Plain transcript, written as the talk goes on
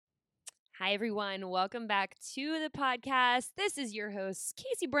Hi, everyone. Welcome back to the podcast. This is your host,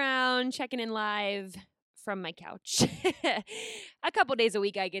 Casey Brown, checking in live from my couch. A couple days a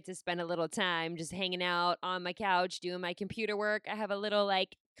week, I get to spend a little time just hanging out on my couch, doing my computer work. I have a little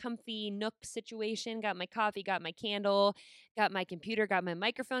comfy nook situation. Got my coffee, got my candle, got my computer, got my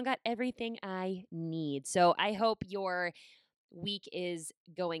microphone, got everything I need. So I hope your week is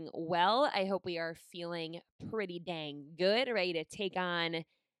going well. I hope we are feeling pretty dang good, ready to take on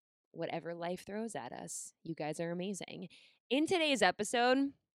whatever life throws at us. You guys are amazing. In today's episode,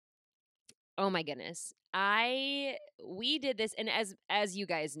 oh my goodness. We did this, and as you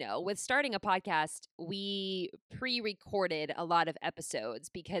guys know, with starting a podcast, we pre-recorded a lot of episodes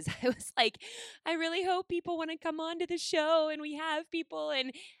because I was like, I really hope people want to come on to the show and we have people.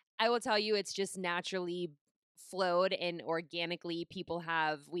 And I will tell you, it's just naturally flowed and organically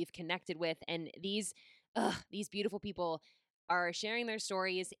we've connected with, and these beautiful people are sharing their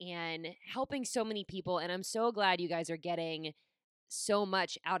stories and helping so many people. And I'm so glad you guys are getting so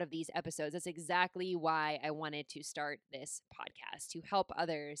much out of these episodes. That's exactly why I wanted to start this podcast, to help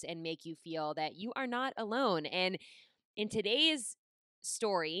others and make you feel that you are not alone. And in today's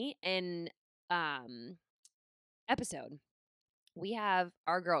story and episode, we have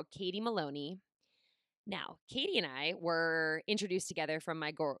our girl, Katie Maloney. Now, Katie and I were introduced together from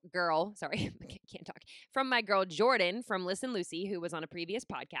my girl, sorry, can't talk, from my girl Jordan from Listen Lucy, who was on a previous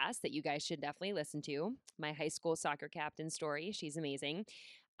podcast that you guys should definitely listen to. My high school soccer captain story. She's amazing.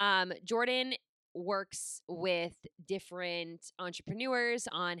 Jordan works with different entrepreneurs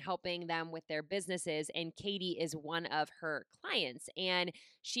on helping them with their businesses, and Katie is one of her clients. And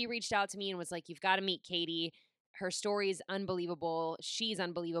she reached out to me and was like, "You've got to meet Katie. Her story's unbelievable. She's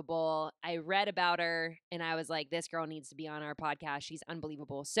unbelievable." I read about her and I was like, this girl needs to be on our podcast. She's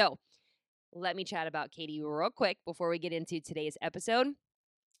unbelievable. So let me chat about Katie real quick before we get into today's episode.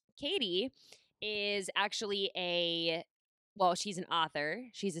 Katie is actually she's an author,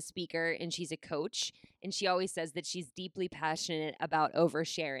 she's a speaker, and she's a coach. And she always says that she's deeply passionate about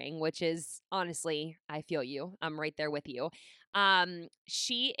oversharing, which is honestly, I feel you. I'm right there with you.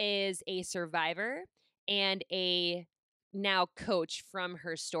 She is a survivor and a now coach from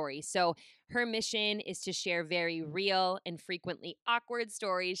her story. So her mission is to share very real and frequently awkward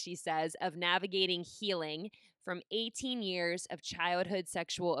stories, she says, of navigating healing from 18 years of childhood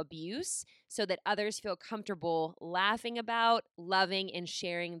sexual abuse so that others feel comfortable laughing about, loving, and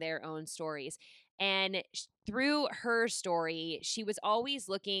sharing their own stories. And through her story, she was always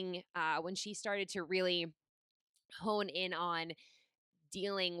looking, when she started to really hone in on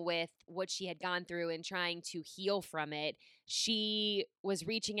dealing with what she had gone through and trying to heal from it, she was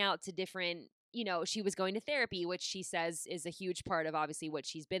reaching out to different, she was going to therapy, which she says is a huge part of obviously what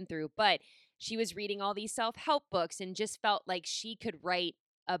she's been through. But she was reading all these self help books and just felt like she could write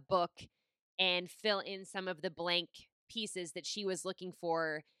a book and fill in some of the blank pieces that she was looking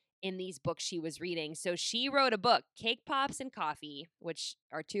for in these books she was reading. So she wrote a book, Cake Pops and Coffee, which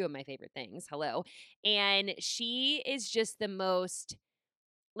are two of my favorite things. Hello. And she is just the most,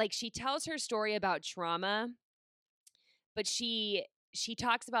 she tells her story about trauma, but she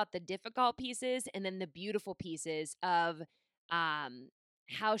talks about the difficult pieces and then the beautiful pieces of um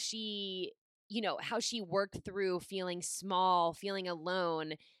how she worked through feeling small, feeling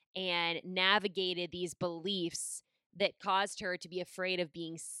alone, and navigated these beliefs that caused her to be afraid of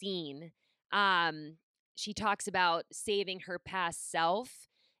being seen. She talks about saving her past self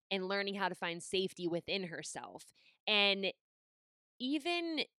and learning how to find safety within herself. And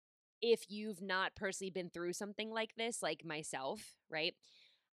even if you've not personally been through something like this, like myself, right?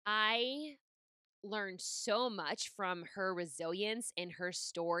 I learned so much from her resilience and her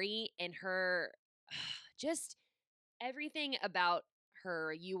story and her just everything about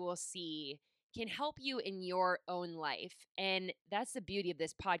her you will see can help you in your own life. And that's the beauty of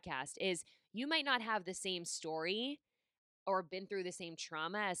this podcast is you might not have the same story or been through the same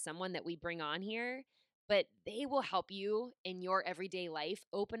trauma as someone that we bring on here, but they will help you in your everyday life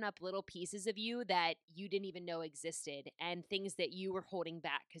open up little pieces of you that you didn't even know existed and things that you were holding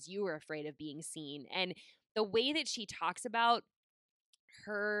back because you were afraid of being seen. And the way that she talks about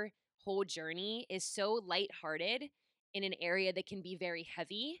her whole journey is so lighthearted in an area that can be very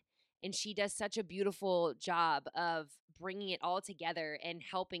heavy. And she does such a beautiful job of bringing it all together and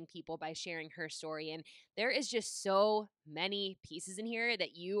helping people by sharing her story. And there is just so many pieces in here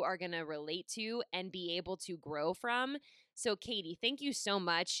that you are going to relate to and be able to grow from. So, Katie, thank you so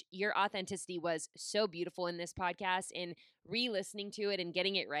much. Your authenticity was so beautiful in this podcast, and re listening to it and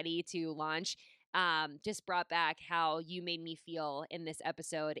getting it ready to launch just brought back how you made me feel in this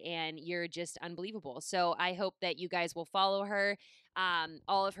episode, and you're just unbelievable. So I hope that you guys will follow her.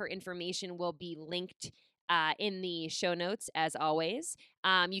 All of her information will be linked in the show notes, as always.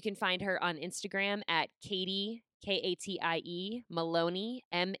 You can find her on Instagram at Katie, Katie Maloney,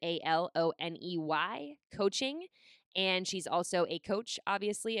 Maloney coaching. And she's also a coach,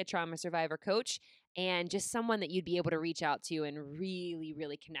 obviously, a trauma survivor coach, and just someone that you'd be able to reach out to and really,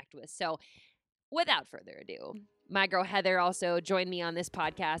 really connect with. So, without further ado, my girl Heather also joined me on this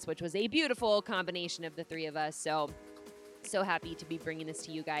podcast, which was a beautiful combination of the three of us. So happy to be bringing this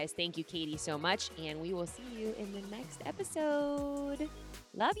to you guys. Thank you, Katie, so much. And we will see you in the next episode.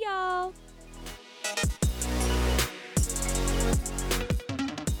 Love y'all.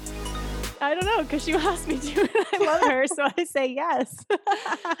 I don't know, because you asked me to, and I love her, so I say yes.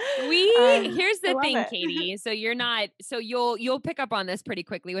 Here's the thing, it. Katie. So you'll pick up on this pretty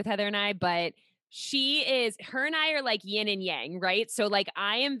quickly with Heather and I, but her and I are like yin and yang, right? So like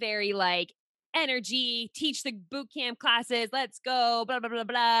I am very like energy, teach the boot camp classes, let's go, blah, blah, blah,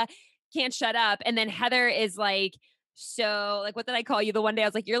 blah. Can't shut up. And then Heather is like, so like, what did I call you the one day? I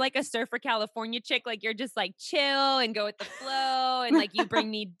was like, you're like a surfer California chick. Like you're just like chill and go with the flow. And like, you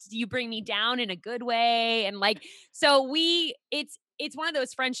bring me down in a good way. And like, so it's one of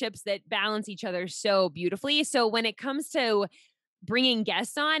those friendships that balance each other so beautifully. So when it comes to bringing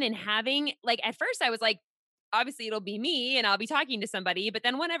guests on and having, like, at first I was like, obviously it'll be me and I'll be talking to somebody. But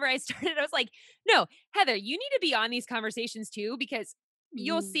then whenever I started, I was like, no, Heather, you need to be on these conversations too, because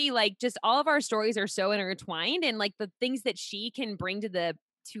you'll see like just all of our stories are so intertwined and like the things that she can bring to the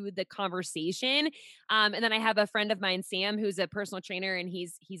conversation. And then I have a friend of mine, Sam, who's a personal trainer, and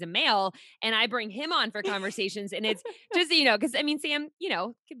he's a male, and I bring him on for conversations. And it's just, because I mean, Sam,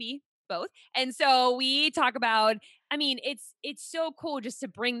 could be both. And so we talk about, I mean, it's so cool just to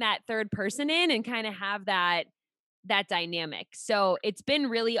bring that third person in and kind of have that dynamic. So it's been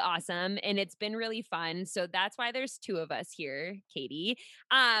really awesome and it's been really fun. So that's why there's two of us here, Katie.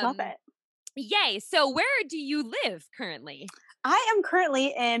 Love it. Yay. So where do you live currently? I am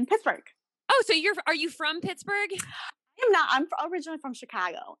currently in Pittsburgh. Oh, so are you from Pittsburgh? I am not. I'm originally from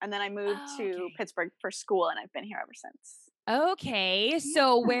Chicago, and then I moved to Pittsburgh for school, and I've been here ever since. Okay.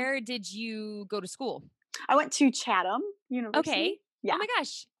 So where did you go to school? I went to Chatham University. Okay. Yeah. Oh my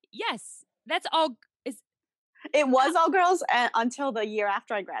gosh. Yes. That's all. It was all girls until the year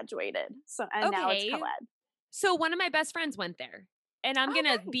after I graduated. So, and now it's co-ed. So one of my best friends went there. And I'm going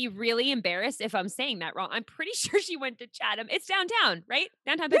to be really embarrassed if I'm saying that wrong. I'm pretty sure she went to Chatham. It's downtown, right?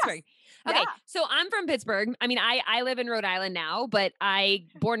 Downtown Pittsburgh. Yes. Okay. Yeah. So I'm from Pittsburgh. I mean, I live in Rhode Island now, but I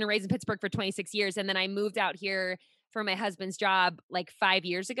born and raised in Pittsburgh for 26 years. And then I moved out here for my husband's job like 5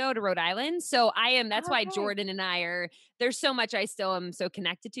 years ago to Rhode Island. So that's why Jordan and I there's so much I still am so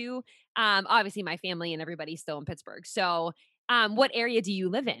connected to. Obviously my family and everybody's still in Pittsburgh. So what area do you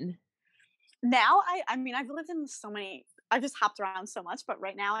live in? Now, I mean, I've lived in I've just hopped around so much, but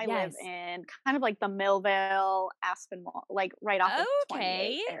right now I live in kind of like the Millville, Aspinwall, like right off the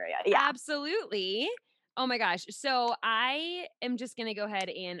 28 area. Yeah, absolutely. Oh my gosh. So I am just going to go ahead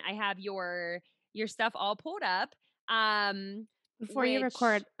and I have your stuff all pulled up. Before you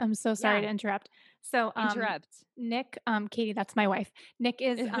record, I'm so sorry to interrupt. So, Nick, Katie, that's my wife. Nick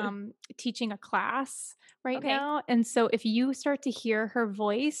is teaching a class right now. And so if you start to hear her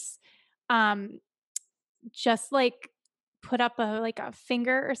voice, just like put up a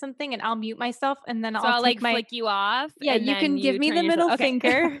finger or something and I'll mute myself and then I'll like flick you off. Yeah, you can give me the middle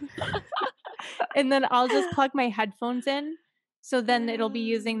finger and then I'll just plug my headphones in. So then it'll be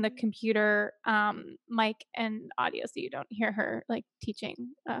using the computer mic and audio so you don't hear her like teaching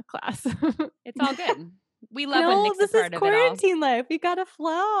a class. It's all good. We love when Nick's a part of it all. This is quarantine life. We gotta flow.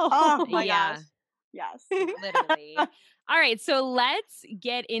 Oh my gosh. Yes. Literally. All right. So let's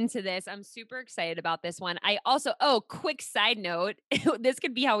get into this. I'm super excited about this one. I also, quick side note. This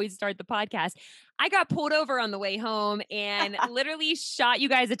could be how we start the podcast. I got pulled over on the way home and literally shot you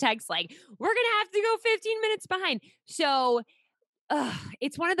guys a text like, we're going to have to go 15 minutes behind. So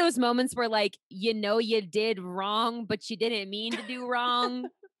it's one of those moments where like, you did wrong, but you didn't mean to do wrong.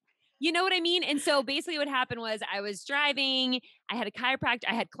 You know what I mean? And so basically what happened was I was driving, I had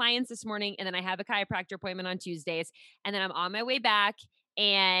clients this morning, and then I have a chiropractor appointment on Tuesdays. And then I'm on my way back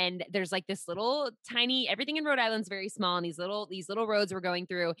and there's like this little tiny, everything in Rhode Island's very small. And these little roads we're going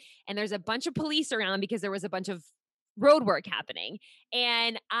through, and there's a bunch of police around because there was a bunch of road work happening.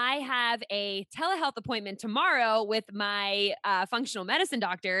 And I have a telehealth appointment tomorrow with my functional medicine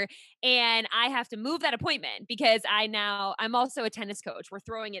doctor. And I have to move that appointment because I'm also a tennis coach. We're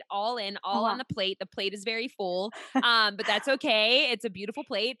throwing it all in, all on the plate. The plate is very full, but that's okay. It's a beautiful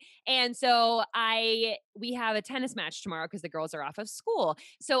plate. And so we have a tennis match tomorrow because the girls are off of school.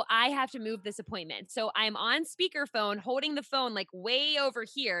 So I have to move this appointment. So I'm on speakerphone, holding the phone like way over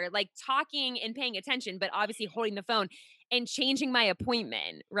here, like talking and paying attention, but obviously holding the phone and changing my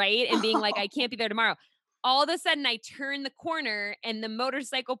appointment, right? And being like, I can't be there tomorrow. All of a sudden, I turn the corner and the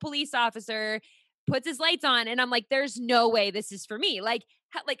motorcycle police officer puts his lights on. And I'm like, there's no way this is for me. Like,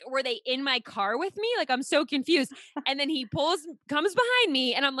 were they in my car with me? Like, I'm so confused. And then he comes behind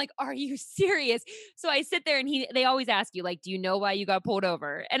me and I'm like, are you serious? So I sit there and they always ask you, like, do you know why you got pulled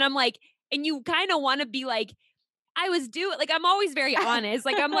over? And I'm like, and you kind of want to be like, I'm always very honest.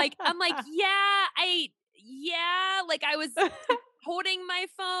 Like, I'm like, like I was holding my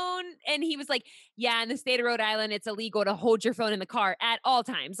phone and he was like, yeah, in the state of Rhode Island, it's illegal to hold your phone in the car at all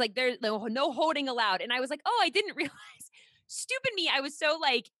times. Like there's no holding allowed. And I was like, oh, I didn't realize. Stupid me. I was so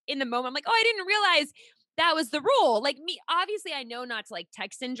like in the moment. I'm like, oh, I didn't realize that was the rule. Like me, obviously I know not to like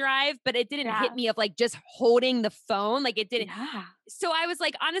text and drive, but it didn't hit me of like just holding the phone. Like it didn't. Yeah. So I was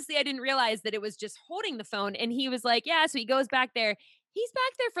like, honestly, I didn't realize that it was just holding the phone. And he was like, yeah. So he goes back there. He's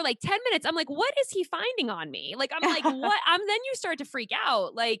back there for like 10 minutes. I'm like, what is he finding on me? Like, I'm like, what? Then you start to freak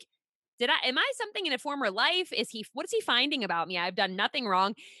out. Like, am I something in a former life? What is he finding about me? I've done nothing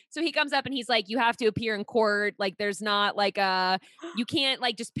wrong. So he comes up and he's like, you have to appear in court. Like, there's not like you can't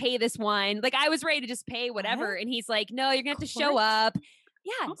like just pay this one. Like I was ready to just pay whatever. What? And he's like, no, you're gonna have to show up.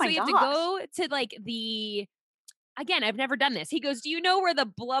 Yeah. So you have to go to like again, I've never done this. He goes, do you know where the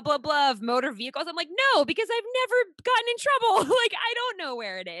blah, blah, blah of motor vehicles? I'm like, no, because I've never gotten in trouble. Like, I don't know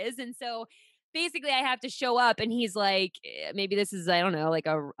where it is. And so basically I have to show up and he's like, maybe this is, I don't know, like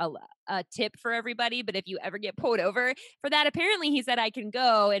a tip for everybody. But if you ever get pulled over for that, apparently he said I can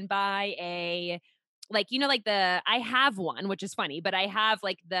go and buy I have one, which is funny, but I have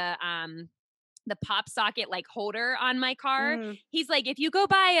like the pop socket like holder on my car. He's like, if you go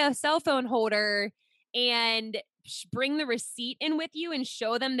buy a cell phone holder and bring the receipt in with you and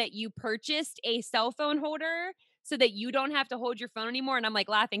show them that you purchased a cell phone holder so that you don't have to hold your phone anymore. And I'm like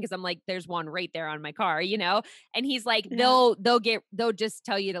laughing because I'm like, there's one right there on my car, you know? And he's like, they'll just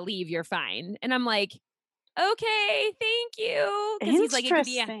tell you to leave. You're fine. And I'm like, okay, thank you. Because he's like,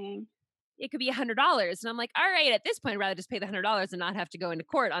 it could be $100. And I'm like, all right, at this point, I'd rather just pay the $100 and not have to go into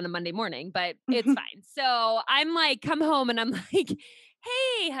court on a Monday morning, but it's fine. So I'm like, come home and I'm like,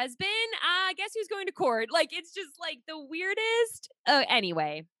 hey, husband, guess who's going to court? Like, it's just like the weirdest.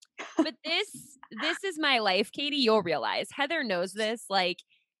 Anyway, but this is my life. Katie, you'll realize Heather knows this. Like,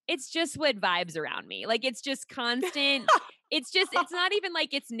 it's just what vibes around me. Like, it's just constant. It's not even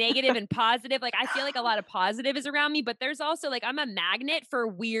like it's negative and positive. Like, I feel like a lot of positive is around me, but there's also like, I'm a magnet for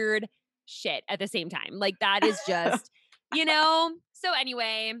weird shit at the same time. Like, that is just, you know? So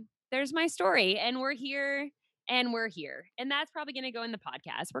anyway, there's my story and we're here. And that's probably going to go in the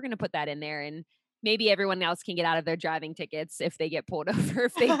podcast. We're going to put that in there and maybe everyone else can get out of their driving tickets if they get pulled over,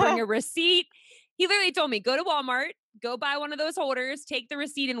 if they bring a receipt. He literally told me, go to Walmart, go buy one of those holders, take the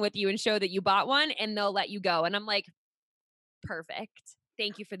receipt in with you and show that you bought one and they'll let you go. And I'm like, perfect.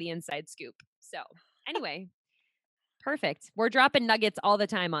 Thank you for the inside scoop. So anyway, perfect. We're dropping nuggets all the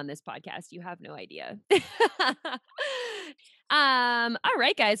time on this podcast. You have no idea. All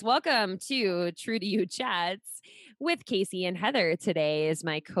right, guys, welcome to True to You Chats with Casey and Heather. Today is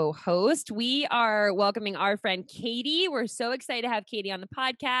my co-host. We are welcoming our friend Katie. We're so excited to have Katie on the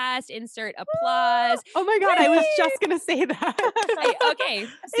podcast. Insert applause. Oh my God, I was just going to say that. Okay.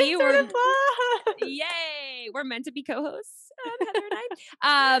 See, yay. We're meant to be co-hosts, Heather and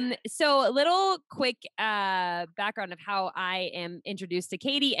I. So a little quick background of how I am introduced to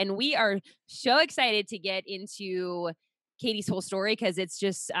Katie. And we are so excited to get into Katie's whole story because it's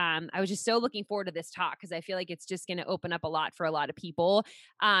just I was just so looking forward to this talk because I feel like it's just going to open up a lot for a lot of people,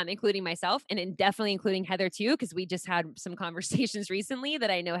 including myself and definitely including Heather too, because we just had some conversations recently that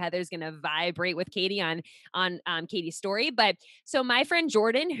I know Heather's going to vibrate with Katie on Katie's story. But so my friend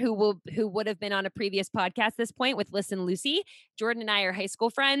Jordan, who would have been on a previous podcast at this point with Listen Lucy, Jordan and I are high school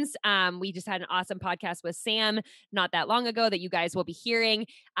friends. We just had an awesome podcast with Sam not that long ago that you guys will be hearing.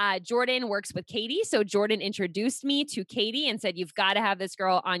 Jordan works with Katie, so Jordan introduced me to Katie and said, you've got to have this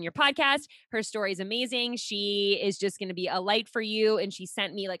girl on your podcast. Her story is amazing. She is just going to be a light for you. And she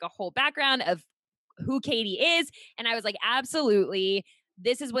sent me like a whole background of who Katie is. And I was like, absolutely.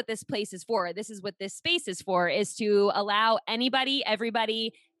 this is what this place is for. This is what this space is for, is to allow anybody,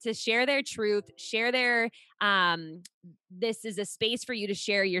 everybody to share their truth, share their, this is a space for you to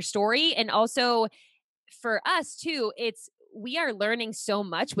share your story. And also for us too, we are learning so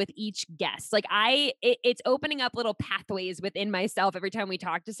much with each guest. Like it's opening up little pathways within myself every time we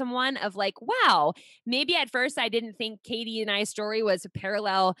talk to someone of like, wow, maybe at first I didn't think Katie and I's story was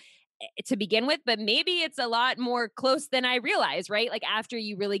parallel to begin with, but maybe it's a lot more close than I realized, right? Like after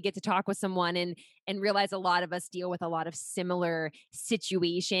you really get to talk with someone and realize a lot of us deal with a lot of similar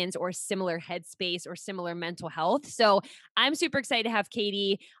situations or similar headspace or similar mental health. So I'm super excited to have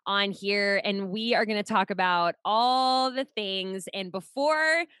Katie on here, and we are going to talk about all the things. And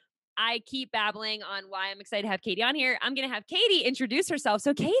before I keep babbling on why I'm excited to have Katie on here, I'm going to have Katie introduce herself.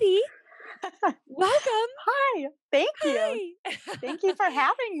 So Katie, welcome. Hi. Thank you. Thank you for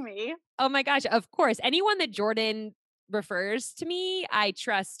having me. Oh my gosh. Of course. Anyone that Jordan refers to me, I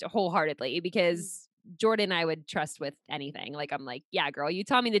trust wholeheartedly, because Jordan, I would trust with anything. Like, I'm like, yeah, girl, you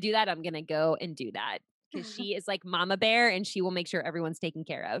tell me to do that, I'm going to go and do that, because she is like mama bear and she will make sure everyone's taken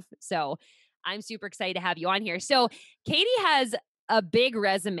care of. So I'm super excited to have you on here. So Katie has a big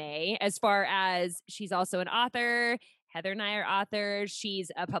resume as far as she's also an author. Heather and I are authors.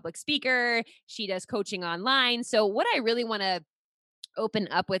 She's a public speaker. She does coaching online. So what I really want to open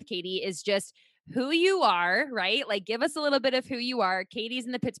up with, Katie, is just who you are, right? Like, give us a little bit of who you are. Katie's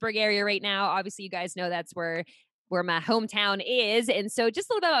in the Pittsburgh area right now. Obviously, you guys know that's where my hometown is. And so just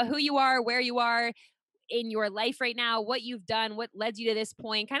a little bit about who you are, where you are in your life right now, what you've done, what led you to this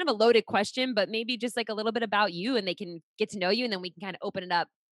point. Kind of a loaded question, but maybe just like a little bit about you, and they can get to know you, and then we can kind of open it up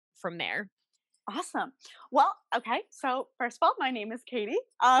from there. Awesome. Well, okay. So first of all, my name is Katie.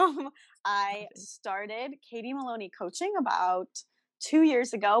 I started Katie Maloney Coaching about 2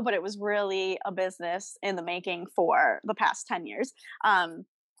 years ago, but it was really a business in the making for the past 10 years. And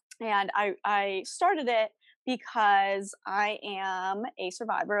I started it because I am a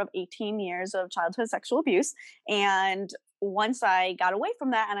survivor of 18 years of childhood sexual abuse. And once I got away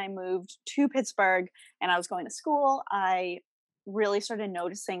from that and I moved to Pittsburgh and I was going to school, I really started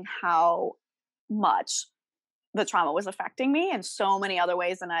noticing how much the trauma was affecting me in so many other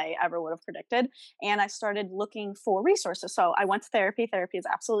ways than I ever would have predicted. And I started looking for resources. So I went to therapy. Therapy is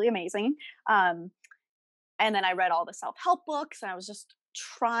absolutely amazing. And then I read all the self-help books, and I was just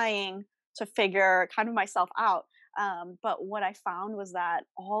trying to figure kind of myself out. But what I found was that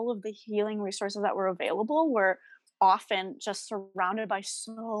all of the healing resources that were available were often just surrounded by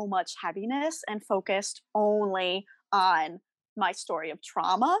so much heaviness and focused only on my story of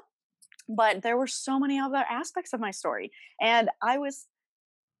trauma. But there were so many other aspects of my story. And I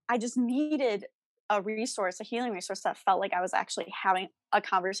just needed a resource, a healing resource that felt like I was actually having a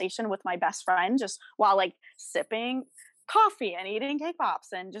conversation with my best friend, just while like sipping coffee and eating cake pops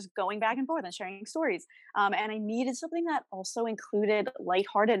and just going back and forth and sharing stories. And I needed something that also included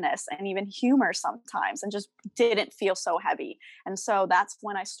lightheartedness and even humor sometimes, and just didn't feel so heavy. And so that's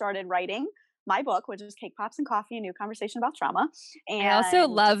when I started writing my book, which is Cake Pops and Coffee, a new conversation about trauma. And I also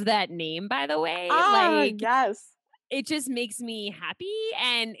love that name, by the way. Yes. It just makes me happy.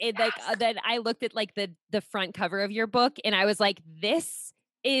 And it that I looked at like the front cover of your book, and I was like, this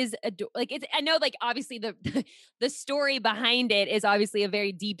is like, it's, I know like obviously the story behind it is obviously a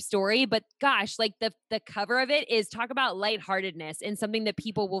very deep story, but gosh, like the cover of it is talk about lightheartedness and something that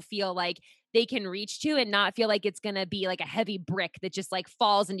people will feel like they can reach to and not feel like it's going to be like a heavy brick that just like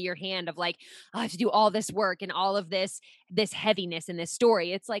falls into your hand of like, oh, I have to do all this work and all of this heaviness in this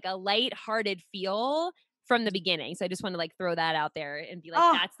story. It's like a lighthearted feel from the beginning. So I just want to like throw that out there and be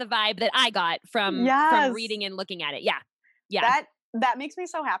like, that's the vibe that I got from reading and looking at it. Yeah. Yeah. That makes me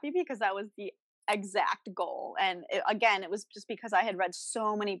so happy, because that was the exact goal. And it was just because I had read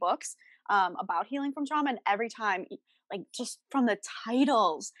so many books about healing from trauma, and every time, like just from the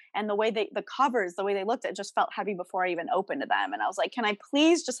titles and the way the covers, the way they looked, it just felt heavy before I even opened them. And I was like, can I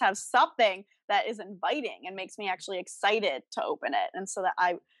please just have something that is inviting and makes me actually excited to open it? And so that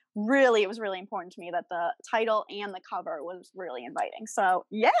it was really important to me that the title and the cover was really inviting. So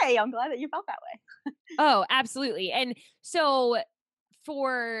yay, I'm glad that you felt that way. Oh, absolutely. And so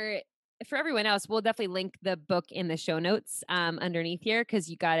for everyone else, we'll definitely link the book in the show notes underneath here, because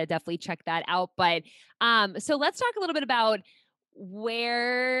you got to definitely check that out. But so let's talk a little bit about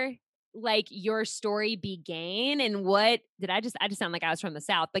where like your story began, and what did I just sound like I was from the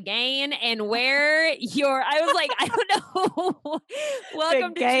South, began, and where I was like, I don't know.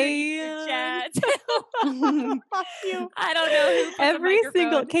 Welcome to Chat. I don't know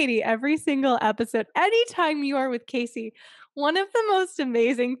who every single episode, anytime you are with Casey, One of the most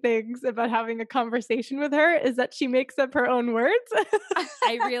amazing things about having a conversation with her is that she makes up her own words.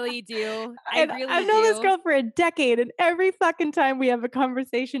 I really do. I've known this girl for a decade, and every fucking time we have a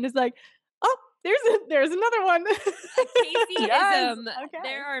conversation, is like, oh, there's another one. Casey-ism. Yes. Okay.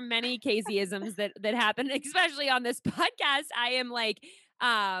 There are many Casey-isms that happen, especially on this podcast. I am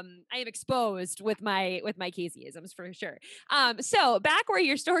exposed with my Casey-isms for sure. So back where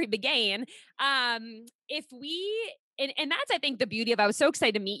your story began, if we and that's I think the beauty of I was so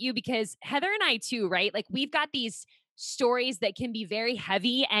excited to meet you because Heather and I too, right? Like we've got these stories that can be very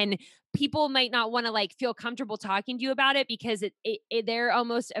heavy and people might not want to like feel comfortable talking to you about it because they're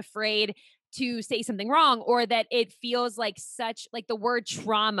almost afraid to say something wrong or that it feels like such like the word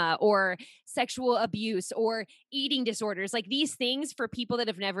trauma or sexual abuse or eating disorders, like these things for people that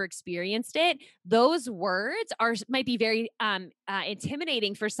have never experienced it, those words might be very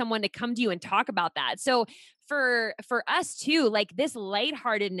intimidating for someone to come to you and talk about that. So for us too, like this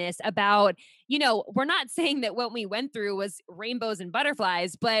lightheartedness about, we're not saying that what we went through was rainbows and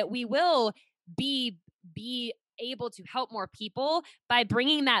butterflies, but we will be able to help more people by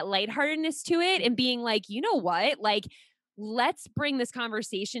bringing that lightheartedness to it and being like, you know what, like, let's bring this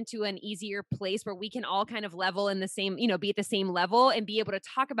conversation to an easier place where we can all kind of level in the same, be at the same level and be able to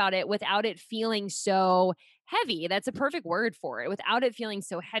talk about it without it feeling so heavy. That's a perfect word for it, without it feeling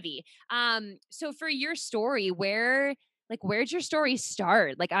so heavy. So for your story, where'd your story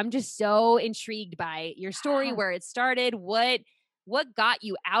start? Like, I'm just so intrigued by your story, where it started, what got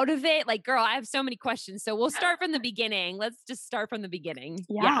you out of it? Like, girl, I have so many questions. So we'll start from the beginning. Let's just start from the beginning.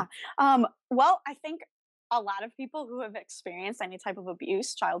 Yeah. Well, I think a lot of people who have experienced any type of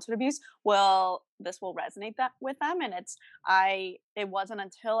abuse, childhood abuse, this will resonate with them. And it wasn't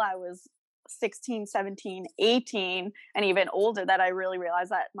until I was 16, 17, 18, and even older that I really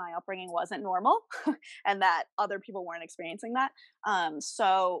realized that my upbringing wasn't normal and that other people weren't experiencing that.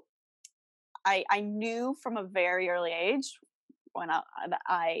 So I knew from a very early age when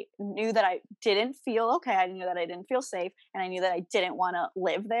I knew that I didn't feel okay. I knew that I didn't feel safe, and I knew that I didn't want to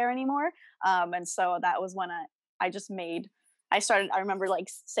live there anymore. And so that was when I remember like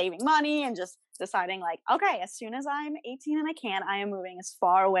saving money and just deciding like, okay, as soon as I'm 18 and I am moving as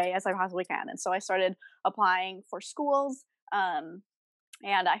far away as I possibly can. And so I started applying for schools, and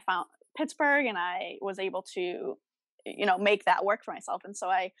I found Pittsburgh, and I was able to, make that work for myself. And so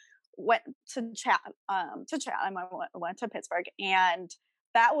I went to Chatham. I went to Pittsburgh, and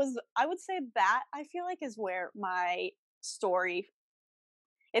that was, I would say that I feel like is where my story,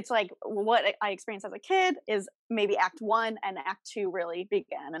 it's like what I experienced as a kid is maybe act 1 and act 2 really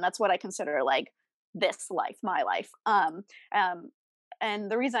began. And that's what I consider like this life, my life. And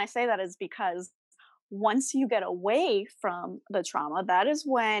the reason I say that is because once you get away from the trauma, that is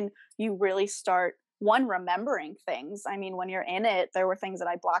when you really start remembering things. I mean, when you're in it, there were things that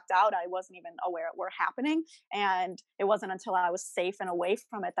I blocked out. I wasn't even aware were happening. And it wasn't until I was safe and away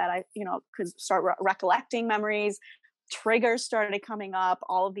from it that I, could start recollecting memories. Triggers started coming up.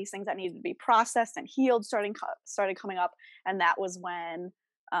 All of these things that needed to be processed and healed started coming up. And that was when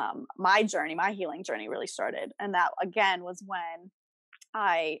my healing journey really started. And that again was when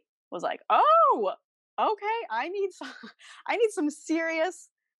I was like, oh, okay, I need some serious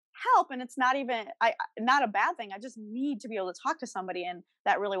help. And it's not even not a bad thing. I just need to be able to talk to somebody, and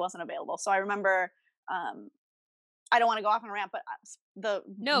that really wasn't available. So I remember I don't want to go off on a rant, but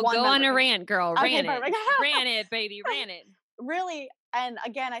go on a rant, girl. Okay, ran it, baby, ran it. Really, and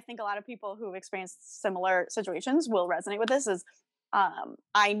again, I think a lot of people who've experienced similar situations will resonate with this. Is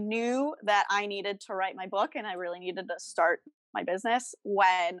I knew that I needed to write my book, and I really needed to start my business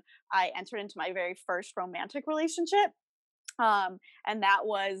when I entered into my very first romantic relationship. And that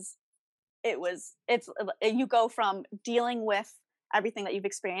was, you go from dealing with everything that you've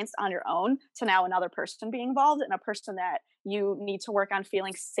experienced on your own to now another person being involved, and a person that you need to work on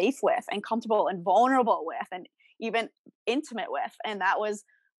feeling safe with and comfortable and vulnerable with and even intimate with. And that was,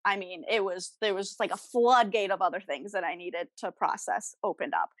 there was just like a floodgate of other things that I needed to process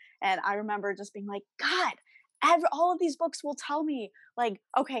opened up. And I remember just being like, God, all of these books will tell me like,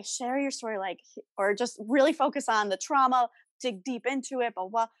 okay, share your story, like, or just really focus on the trauma, dig deep into it, blah,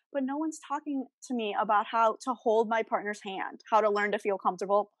 blah. But no one's talking to me about how to hold my partner's hand, how to learn to feel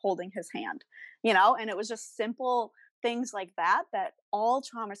comfortable holding his hand, and it was just simple things like that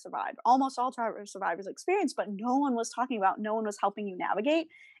almost all trauma survivors experience, but no one was talking about, no one was helping you navigate.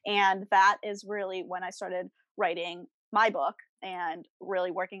 And that is really when I started writing my book and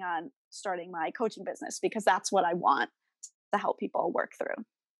really working on starting my coaching business, because that's what I want to help people work through.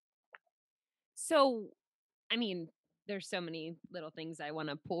 So, there's so many little things I want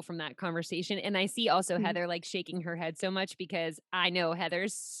to pull from that conversation. And I see also Heather like shaking her head so much because I know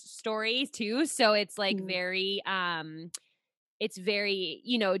Heather's story too. So it's like very, it's very,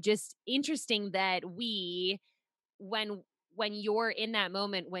 just interesting that when you're in that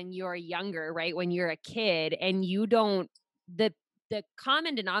moment, when you're younger, right? When you're a kid and you don't, the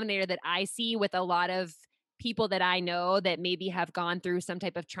common denominator that I see with a lot of people that I know that maybe have gone through some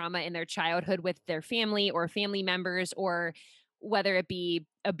type of trauma in their childhood with their family or family members, or whether it be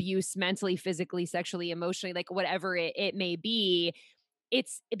abuse mentally, physically, sexually, emotionally, like whatever it may be,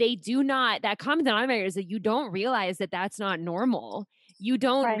 that common denominator is that you don't realize that that's not normal. You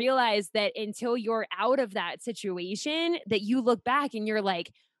don't realize that until you're out of that situation, that you look back and you're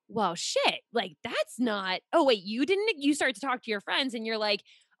like, well, shit, like that's not, oh wait, you start to talk to your friends and you're like,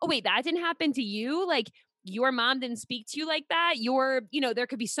 oh wait, that didn't happen to you. Like your mom didn't speak to you like that. There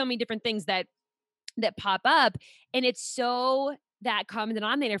could be so many different things that pop up. And it's so that common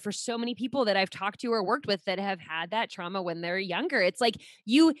denominator for so many people that I've talked to or worked with that have had that trauma when they're younger. It's like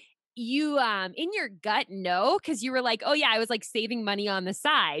you in your gut know, because you were like, oh yeah, I was like saving money on the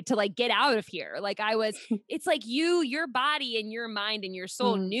side to like get out of here. Like it's like your body and your mind and your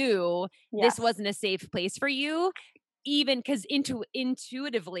soul knew this wasn't a safe place for you. Even because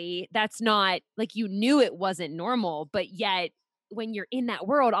intuitively, that's not like you knew it wasn't normal, but yet when you're in that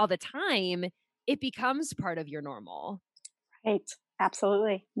world all the time, it becomes part of your normal. Right.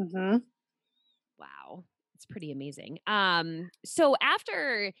 Absolutely. Mm-hmm. Wow. It's pretty amazing. So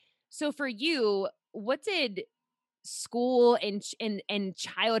for you, what did school and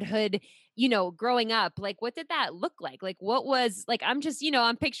childhood, growing up, like, what did that look like? Like, what was like, I'm just,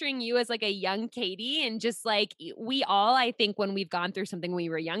 I'm picturing you as like a young Katie, and just like we all, I think when we've gone through something when we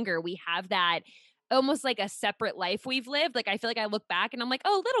were younger, we have that almost like a separate life we've lived. Like, I feel like I look back and I'm like,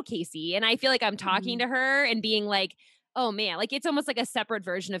 oh, little Casey. And I feel like I'm talking to her and being like, oh man, like it's almost like a separate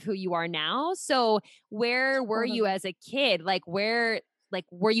version of who you are now. So where were you as a kid? Like were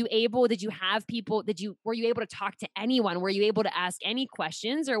you able, did you have people, were you able to talk to anyone? Were you able to ask any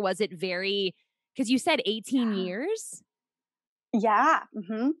questions, or was it because you said 18 years? Yeah.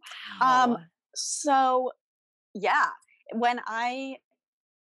 Mm-hmm. Wow. So yeah,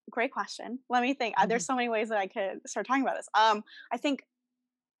 great question. Let me think. There's so many ways that I could start talking about this. I think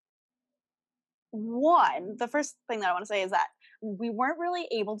the first thing that I want to say is that we weren't really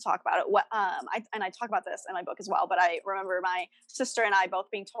able to talk about it. I talk about this in my book as well, but I remember my sister and I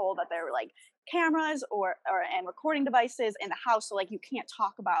both being told that there were like cameras and recording devices in the house. So like, you can't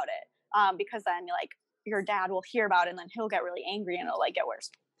talk about it because then like your dad will hear about it and then he'll get really angry and it'll like get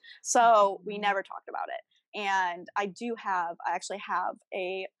worse. So we never talked about it. And I actually have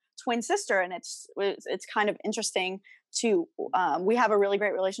a twin sister, and it's kind of interesting to we have a really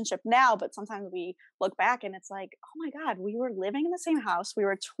great relationship now, but sometimes we look back and it's like, oh my god, we were living in the same house, we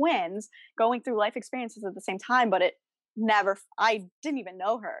were twins going through life experiences at the same time, but I didn't even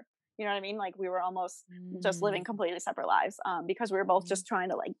know her, you know what I mean? Like we were almost just living completely separate lives because we were both just trying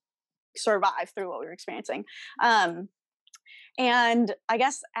to like survive through what we were experiencing. And I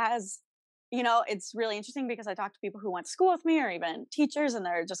guess it's really interesting because I talk to people who went to school with me or even teachers, and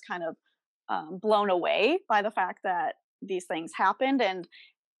they're just kind of blown away by the fact that these things happened. And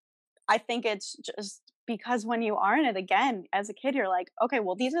I think it's just because when you are in it again as a kid, you're like, okay,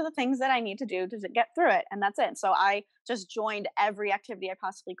 well, these are the things that I need to do to get through it. And that's it. So I just joined every activity I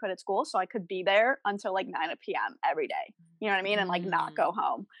possibly could at school so I could be there until like 9 p.m. every day. You know what I mean? And like not go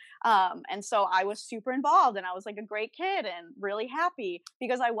home. And so I was super involved, and I was like a great kid and really happy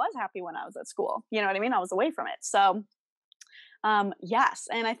because I was happy when I was at school. You know what I mean? I was away from it. So yes.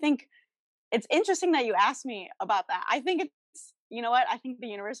 And I think it's interesting that you asked me about that. I think I think the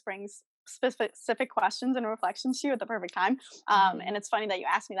universe brings specific questions and reflections to you at the perfect time. And it's funny that you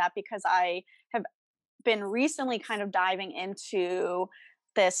asked me that because I have been recently kind of diving into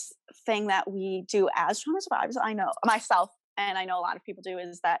this thing that we do as trauma survivors. I know myself, and I know a lot of people do,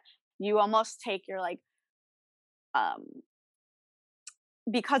 is that you almost take your like,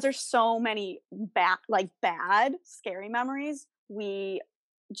 because there's so many bad, scary memories, we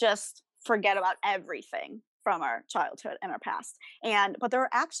just forget about everything from our childhood and our past. But there were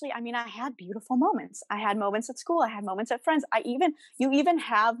actually, I had beautiful moments. I had moments at school. I had moments at friends. You even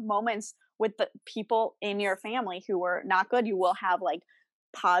have moments with the people in your family who were not good. You will have like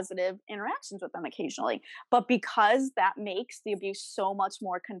positive interactions with them occasionally. But because that makes the abuse so much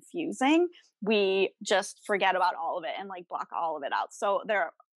more confusing, we just forget about all of it and like block all of it out. So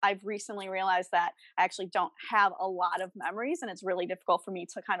I've recently realized that I actually don't have a lot of memories, and it's really difficult for me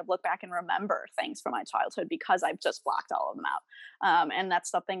to kind of look back and remember things from my childhood because I've just blocked all of them out. And that's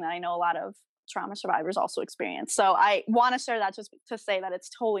something that I know a lot of trauma survivors also experience. So I want to share that just to say that it's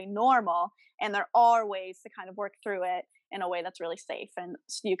totally normal, and there are ways to kind of work through it in a way that's really safe. And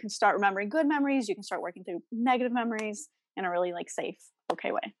so you can start remembering good memories, you can start working through negative memories in a really like safe,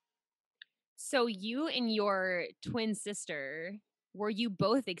 okay way. So you and your twin sister, were you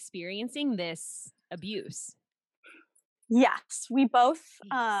both experiencing this abuse? Yes, we both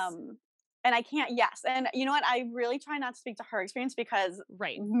and I can't, yes. And you know what? I really try not to speak to her experience because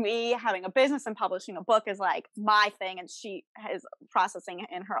me having a business and publishing a book is like my thing, and she is processing it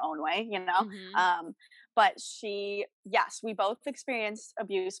in her own way, you know? But yes, we both experienced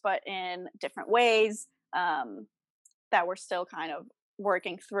abuse, but in different ways that we're still kind of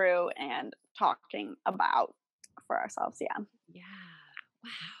working through and talking about for ourselves. Yeah. Yeah.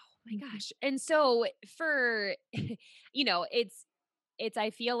 Wow. My gosh. And so for, it's,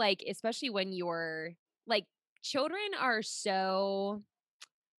 I feel like, especially when you're like, children are so,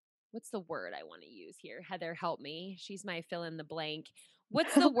 what's the word I want to use here? Heather, help me. She's my fill in the blank.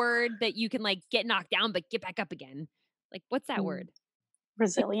 What's the word that you can like get knocked down, but get back up again? Like, what's that word?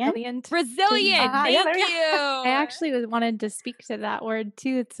 Resilient. Resilient. Thank you. I actually wanted to speak to that word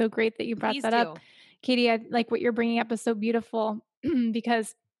too. It's so great that you brought that up. Katie, I like what you're bringing up is so beautiful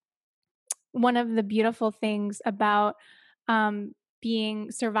because one of the beautiful things about being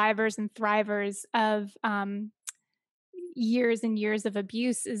survivors and thrivers of years and years of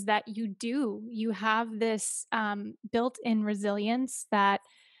abuse is that you have this built-in resilience that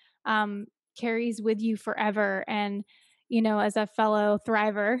carries with you forever. And as a fellow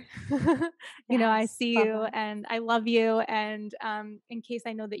thriver, I see you and I love you. And in case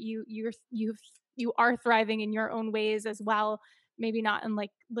I know that you are thriving in your own ways as well, maybe not in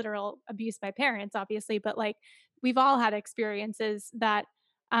like literal abuse by parents, obviously, but like we've all had experiences that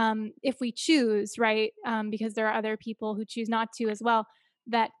if we choose, right, because there are other people who choose not to as well,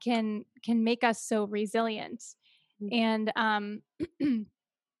 that can make us so resilient. And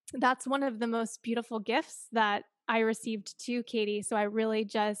that's one of the most beautiful gifts that I received too, Katie. So I really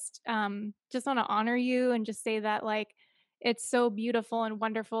just want to honor you and just say that like it's so beautiful and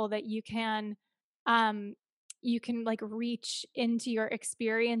wonderful that you can like reach into your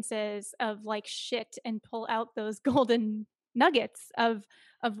experiences of like shit and pull out those golden nuggets of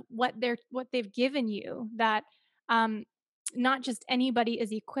what they've given you that not just anybody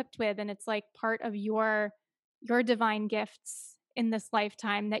is equipped with, and it's like part of your divine gifts in this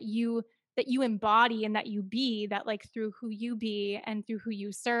lifetime that you embody and that you be, that like through who you be and through who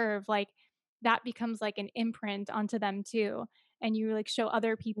you serve, like that becomes like an imprint onto them too, and you like show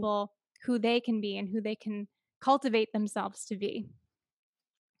other people who they can be and who they can cultivate themselves to be.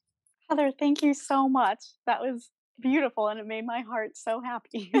 Heather, thank you so much. That was beautiful, and it made my heart so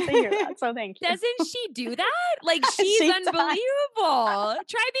happy to hear that. So thank you. Doesn't she do that? Like she's unbelievable.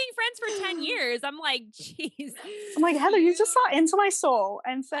 Try being friends for 10 years. I'm like, jeez. I'm like, Heather, you just saw into my soul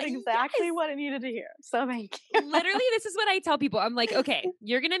and said exactly what I needed to hear. So thank you. Literally, this is what I tell people. I'm like, okay,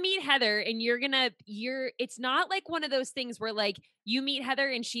 you're gonna meet Heather, and it's not like one of those things where like you meet Heather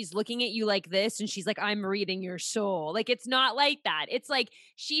and she's looking at you like this and she's like, I'm reading your soul. Like it's not like that. It's like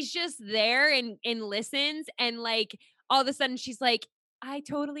she's just there and listens, and like all of a sudden she's like, I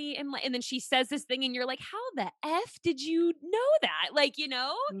totally am like, and then she says this thing and you're like, how the F did you know that? Like,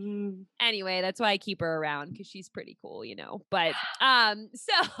 anyway, that's why I keep her around, because she's pretty cool, but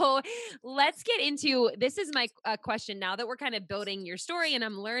so let's get into, this is my question now that we're kind of building your story and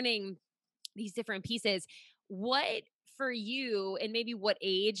I'm learning these different pieces. What for you, and maybe what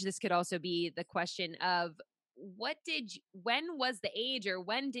age, this could also be the question of when was the age, or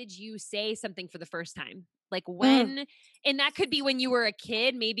when did you say something for the first time? Like when, and that could be when you were a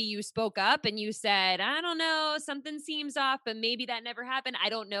kid, maybe you spoke up and you said, I don't know, something seems off, but maybe that never happened. I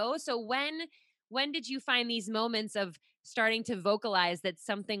don't know. So when did you find these moments of starting to vocalize that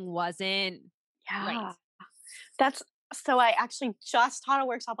something wasn't right? So I actually just taught a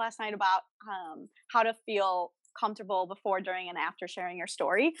workshop last night about how to feel comfortable before, during, and after sharing your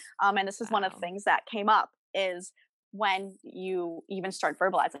story. And this is one of the things that came up is when you even start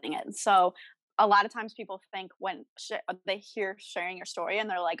verbalizing it. So a lot of times people think when they hear sharing your story and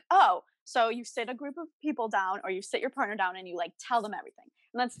they're like, oh, so you sit a group of people down or you sit your partner down and you like tell them everything.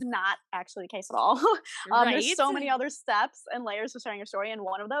 And that's not actually the case at all. There's so many other steps and layers to sharing your story. And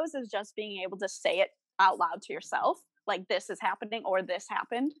one of those is just being able to say it out loud to yourself. Like this is happening or this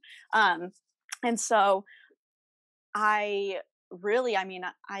happened. And so I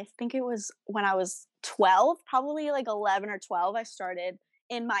think it was when I was 12, probably like 11 or 12, I started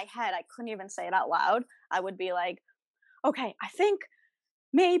in my head. I couldn't even say it out loud. I would be like, okay, I think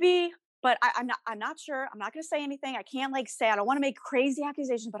maybe but I'm not sure. I'm not going to say anything. I can't like say, I don't want to make crazy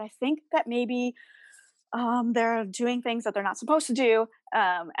accusations, but I think that maybe they're doing things that they're not supposed to do.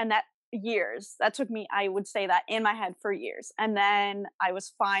 And that took me, I would say that in my head for years. And then I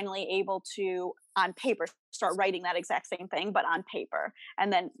was finally able to, on paper, start writing that exact same thing, but on paper,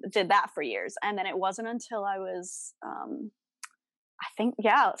 and then did that for years. And then it wasn't until I was, I think,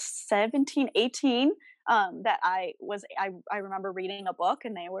 17, 18, that I remember reading a book,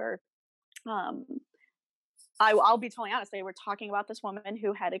 and they were, I'll be totally honest, they were talking about this woman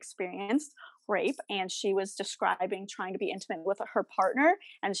who had experienced rape, and she was describing trying to be intimate with her partner,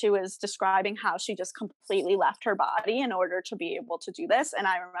 and she was describing how she just completely left her body in order to be able to do this. And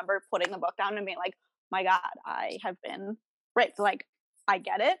I remember putting the book down and being like, my God, I have been raped. Like, I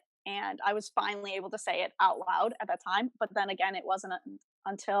get it. And I was finally able to say it out loud at that time. But then again, it wasn't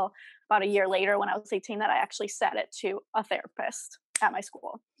until about a year later, when I was 18, that I actually said it to a therapist at my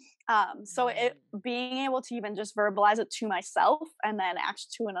school. So being able to even just verbalize it to myself and then actually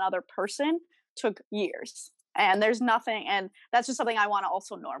to another person took years. And there's nothing, and that's just something I want to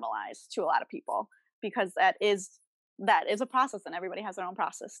also normalize to a lot of people, because that is a process, and everybody has their own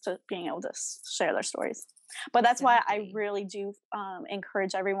process to being able to share their stories. But that's why I really do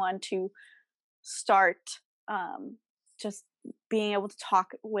encourage everyone to start just being able to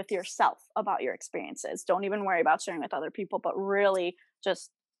talk with yourself about your experiences. Don't even worry about sharing with other people, but really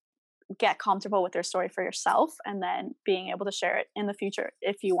just get comfortable with your story for yourself, and then being able to share it in the future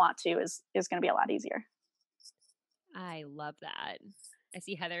if you want to is going to be a lot easier. I love that. I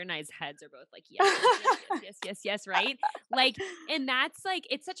see Heather and I's heads are both like, yes, right? Like, and that's like,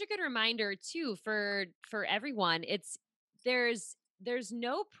 it's such a good reminder too for everyone. There's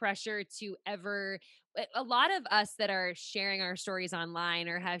no pressure to ever, a lot of us that are sharing our stories online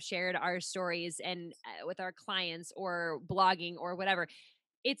or have shared our stories and with our clients or blogging or whatever,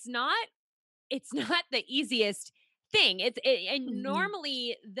 it's not the easiest thing. And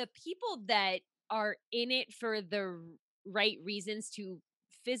normally the people that are in it for the right reasons to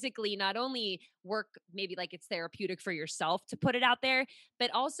physically not only work, maybe like it's therapeutic for yourself to put it out there, but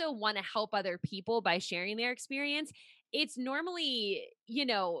also want to help other people by sharing their experience. It's normally, you're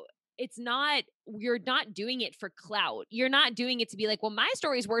not doing it for clout. You're not doing it to be like, well, my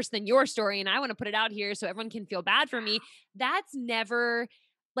story is worse than your story, and I want to put it out here so everyone can feel bad for me. That's never,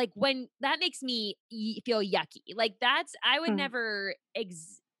 like, when that makes me feel yucky. Like, I would never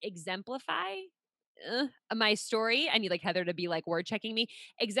exemplify my story. I need like Heather to be like word checking me.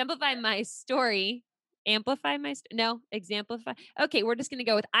 Exemplify my story. Amplify my exemplify. Okay, we're just going to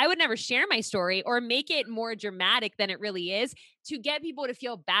go with, I would never share my story or make it more dramatic than it really is to get people to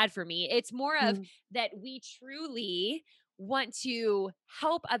feel bad for me. It's more of that we truly want to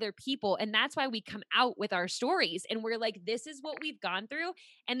help other people, and that's why we come out with our stories, and we're like, this is what we've gone through.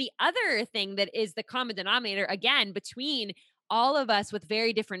 And the other thing that is the common denominator, again, between all of us with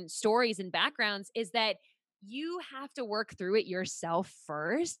very different stories and backgrounds, is that you have to work through it yourself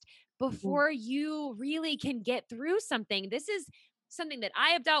first before you really can get through something. This is something that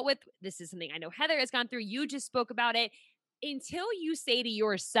I have dealt with. This is something I know Heather has gone through. You just spoke about it. Until you say to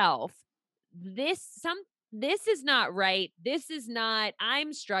yourself, this is not right. This is not,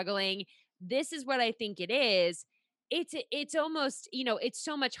 I'm struggling. This is what I think it is. It's almost, it's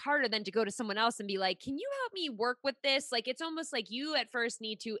so much harder than to go to someone else and be like, can you help me work with this? Like, it's almost like you at first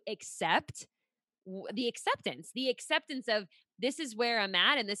need to accept the acceptance of, this is where I'm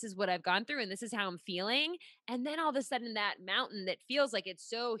at, and this is what I've gone through, and this is how I'm feeling. And then all of a sudden that mountain that feels like it's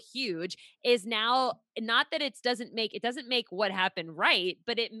so huge is now, not that it doesn't make what happened right,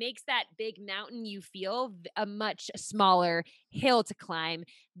 but it makes that big mountain you feel a much smaller hill to climb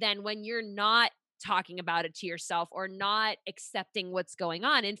than when you're not talking about it to yourself or not accepting what's going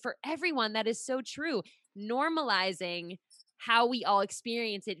on. And for everyone, that is so true. Normalizing how we all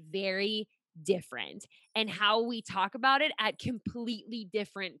experience it very different, and how we talk about it at completely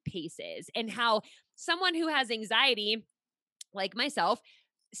different paces, and how someone who has anxiety, like myself,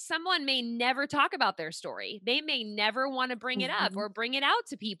 someone may never talk about their story. They may never want to bring it up or bring it out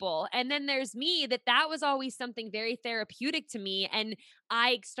to people. And then there's me, that was always something very therapeutic to me. And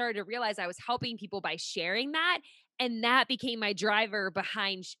I started to realize I was helping people by sharing that. And that became my driver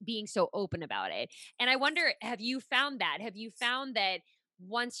behind being so open about it. And I wonder, have you found that? Have you found that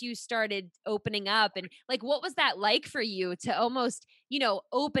once you started opening up, and like, what was that like for you to almost,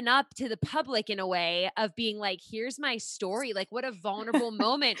 open up to the public in a way of being like, here's my story? Like, what a vulnerable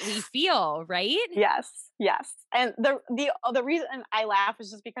moment we feel, right? Yes. And the reason I laugh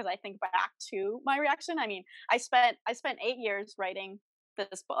is just because I think back to my reaction. I mean, I spent 8 years writing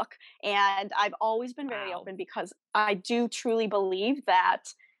this book, and I've always been very open, because I do truly believe that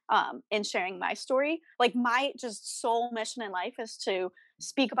in sharing my story. Like my just sole mission in life is to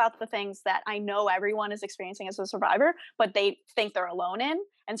speak about the things that I know everyone is experiencing as a survivor, but they think they're alone in.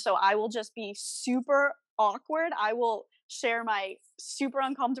 And so I will just be super awkward. I will share my super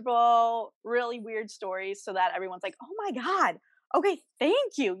uncomfortable, really weird stories so that everyone's like, oh my God, okay,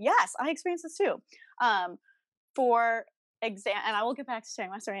 thank you. Yes, I experienced this too. For example, and I will get back to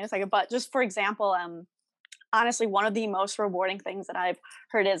sharing my story in a second, but just for example, honestly, one of the most rewarding things that I've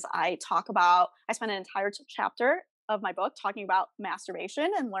heard is I spent an entire chapter of my book talking about masturbation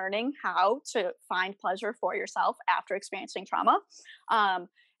and learning how to find pleasure for yourself after experiencing trauma.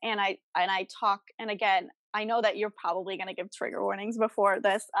 And I talk, and again, I know that you're probably going to give trigger warnings before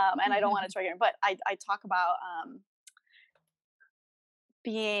this, and I don't want to trigger, but I talk about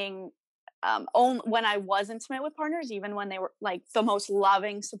being when I was intimate with partners, even when they were like the most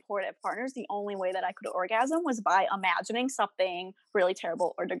loving, supportive partners, the only way that I could orgasm was by imagining something really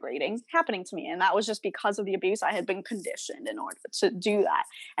terrible or degrading happening to me. And that was just because of the abuse. I had been conditioned in order to do that.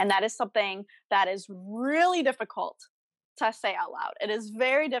 And that is something that is really difficult to say out loud. It is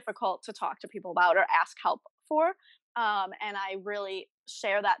very difficult to talk to people about or ask help for. And I really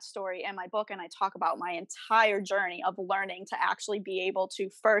share that story in my book, and I talk about my entire journey of learning to actually be able to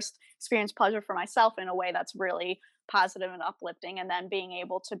first experience pleasure for myself in a way that's really positive and uplifting, and then being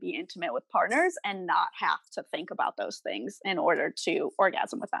able to be intimate with partners and not have to think about those things in order to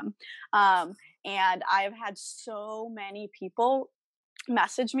orgasm with them. And I've had so many people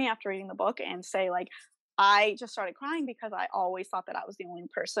message me after reading the book and say like, I just started crying because I always thought that I was the only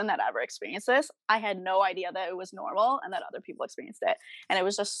person that ever experienced this. I had no idea that it was normal and that other people experienced it. And it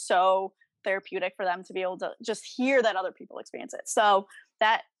was just so therapeutic for them to be able to just hear that other people experience it. So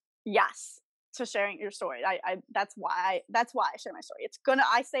that, yes, to sharing your story. That's why I share my story.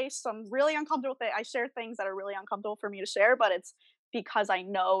 I say some really uncomfortable things. I share things that are really uncomfortable for me to share, but it's because I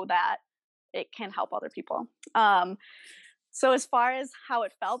know that it can help other people. So as far as how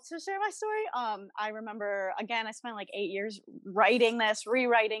it felt to share my story, I remember, again, I spent like 8 years writing this,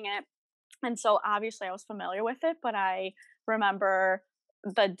 rewriting it. And so obviously I was familiar with it, but I remember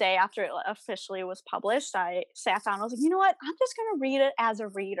the day after it officially was published, I sat down, I was like, you know what, I'm just going to read it as a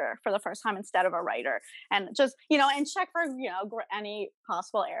reader for the first time instead of a writer, and just, and check for, any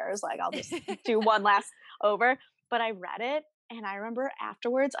possible errors. Like I'll just do one last over. But I read it, and I remember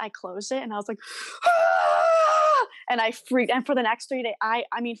afterwards I closed it and I was like, ah! And I freaked. And for the next 3 days,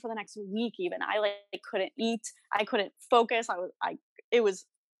 for the next week even, I couldn't eat. I couldn't focus.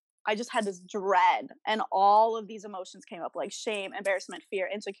 I just had this dread, and all of these emotions came up, like shame, embarrassment, fear,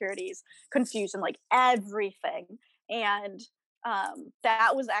 insecurities, confusion, like everything. And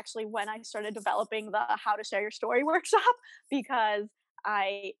that was actually when I started developing the How to Share Your Story workshop, because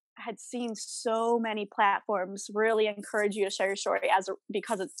I had seen so many platforms really encourage you to share your story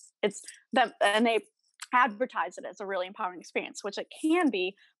because it's them, and they advertise it as a really empowering experience, which it can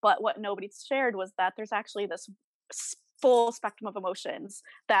be. But what nobody shared was that there's actually this full spectrum of emotions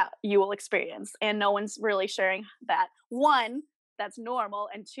that you will experience, and no one's really sharing that. One, that's normal,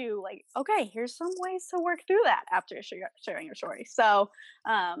 and two, like, okay, here's some ways to work through that after sharing your story. So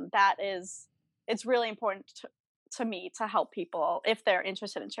it's really important to me to help people, if they're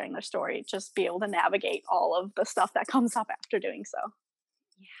interested in sharing their story, just be able to navigate all of the stuff that comes up after doing so.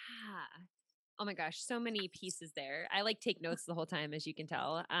 Yeah. Oh my gosh, so many pieces there. I take notes the whole time, as you can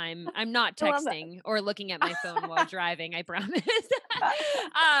tell. I'm not texting or looking at my phone while driving, I promise.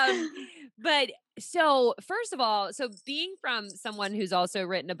 But so first of all, being from someone who's also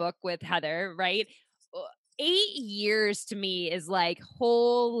written a book with Heather, right? 8 years to me is like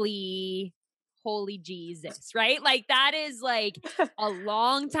holy Jesus, right? Like that is like a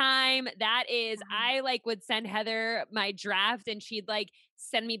long time. That is, I would send Heather my draft, and she'd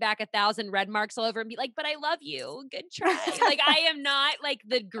send me back 1,000 red marks all over and be like, but I love you. Good try. I am not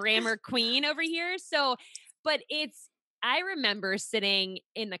the grammar queen over here. So, but I remember sitting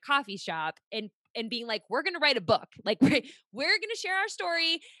in the coffee shop and being like, we're going to write a book. We're going to share our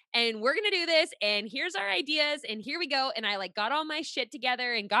story, and we're going to do this, and here's our ideas, and here we go. And I got all my shit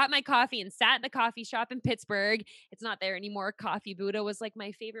together and got my coffee and sat in the coffee shop in Pittsburgh. It's not there anymore. Coffee Buddha was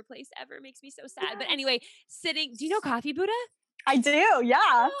my favorite place ever. It makes me so sad. Yes. But anyway, do you know Coffee Buddha? I do,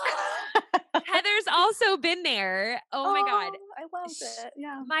 yeah. Heather's also been there. Oh my God. I loved it.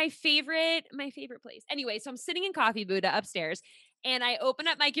 Yeah. My favorite place. Anyway, so I'm sitting in Coffee Buddha upstairs, and I open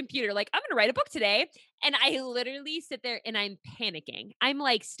up my computer, I'm going to write a book today. And I literally sit there and I'm panicking. I'm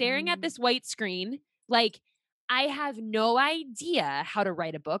staring at this white screen. I have no idea how to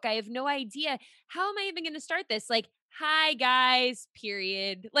write a book. I have no idea. How am I even going to start this? Hi guys,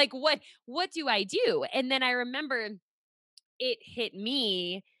 period. What do I do? And then I remember it hit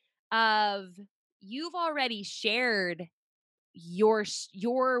me of you've already shared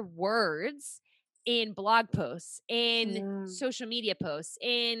your words in blog posts, in social media posts,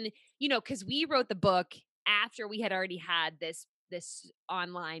 in, because we wrote the book after we had already had this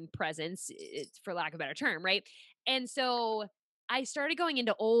online presence, for lack of a better term, right? And so I started going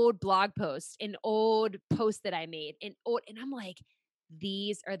into old blog posts and old posts that I made and I'm like,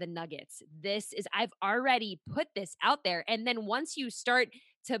 these are the nuggets. I've already put this out there. And then once you start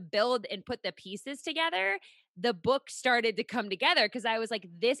to build and put the pieces together, the book started to come together, because I was like,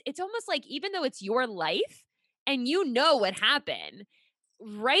 it's almost like, even though it's your life and what happened,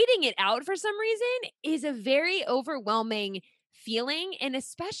 writing it out for some reason is a very overwhelming feeling. And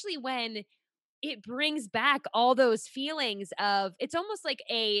especially when it brings back all those feelings of, it's almost like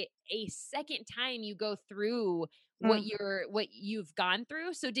a second time you go through what you've gone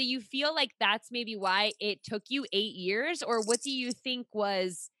through. So do you feel like that's maybe why it took you 8 years, or what do you think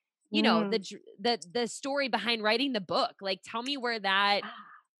was, the story behind writing the book? Like, tell me where that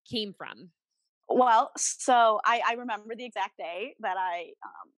came from. Well, so I remember the exact day that I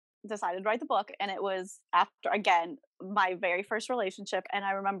decided to write the book, and it was after, again, my very first relationship. And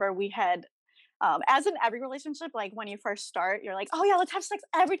I remember we had, as in every relationship, like when you first start, you're like, oh yeah, let's have sex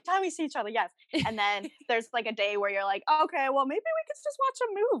every time we see each other. Yes. And then there's like a day where you're like, okay, well, maybe we could just watch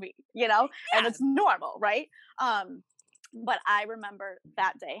a movie, and it's normal, right? But I remember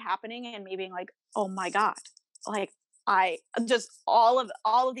that day happening and me being like, oh my God, like, I just, all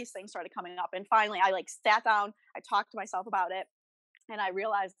of these things started coming up. And finally I like sat down, I talked to myself about it, and I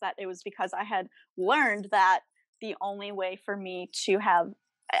realized that it was because I had learned that the only way for me to have,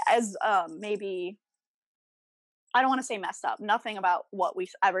 as maybe, I don't want to say messed up, nothing about what we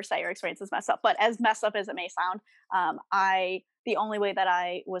ever say or experience is messed up, but as messed up as it may sound, the only way that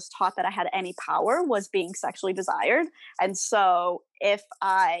I was taught that I had any power was being sexually desired. And so if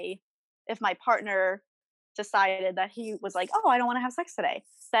my partner decided that he was like, oh, I don't want to have sex today,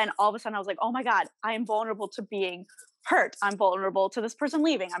 then all of a sudden I was like, oh my God, I am vulnerable to being hurt. I'm vulnerable to this person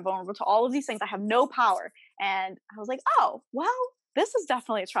leaving. I'm vulnerable to all of these things. I have no power. And I was like, oh, well, this is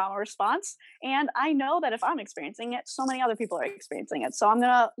definitely a trauma response. And I know that if I'm experiencing it, so many other people are experiencing it. So I'm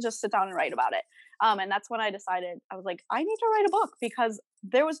going to just sit down and write about it. And that's when I decided, I was like, I need to write a book, because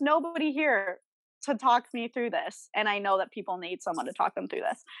there was nobody here to talk me through this. And I know that people need someone to talk them through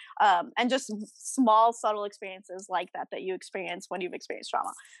this. And just small, subtle experiences like that you experience when you've experienced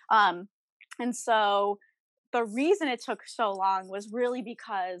trauma. And so the reason it took so long was really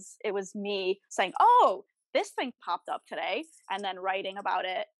because it was me saying, oh, this thing popped up today, and then writing about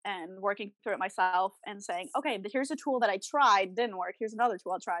it and working through it myself and saying, okay, here's a tool that I tried, didn't work. Here's another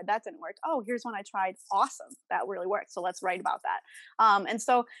tool I tried, that didn't work. Oh, here's one I tried. Awesome. That really worked. So let's write about that. And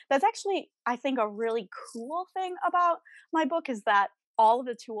so that's actually, I think, a really cool thing about my book, is that all of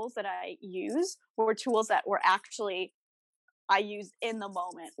the tools that I use were tools that were actually, I used in the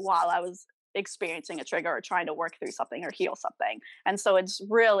moment while I was experiencing a trigger or trying to work through something or heal something. And so it's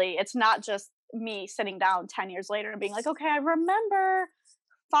not just me sitting down 10 years later and being like, okay, I remember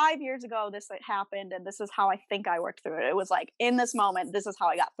 5 years ago this happened, and this is how I think I worked through it. It was like, in this moment, this is how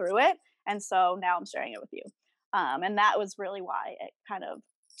I got through it. And so now I'm sharing it with you. And that was really why it kind of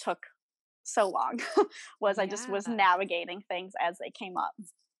took so long, was I just was navigating things as they came up.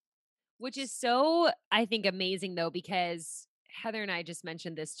 Which is so, I think, amazing though, because Heather and I just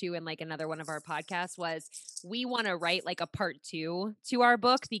mentioned this too in like another one of our podcasts, was we want to write like a part 2 to our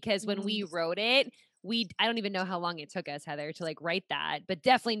book, because when we wrote it, I don't even know how long it took us, Heather, to like write that, but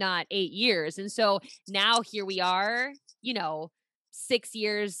definitely not 8 years. And so now here we are, 6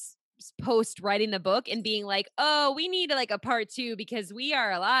 years post writing the book and being like, oh, we need like a part 2, because we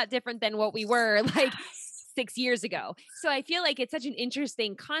are a lot different than what we were like 6 years ago. So I feel like it's such an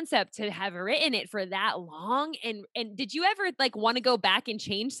interesting concept to have written it for that long. And did you ever like want to go back and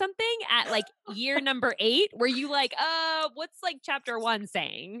change something at like year number 8? Were you like, what's like chapter 1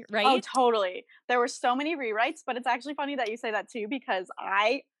 saying? Right? Oh, totally. There were so many rewrites, but it's actually funny that you say that too, because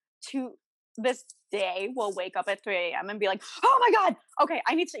I, to this day, will wake up at 3 a.m. and be like, oh my God, okay,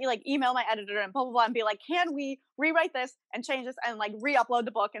 I need to like email my editor and blah, blah, blah, and be like, can we rewrite this and change this and like re-upload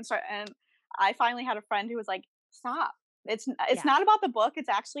the book and start. And I finally had a friend who was like, stop. It's not about the book. It's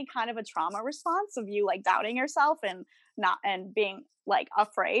actually kind of a trauma response of you like doubting yourself and being like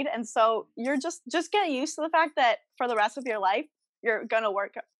afraid. And so you're just get used to the fact that for the rest of your life, you're going to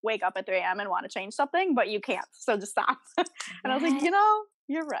wake up at 3 a.m. and want to change something, but you can't. So just stop. And I was like,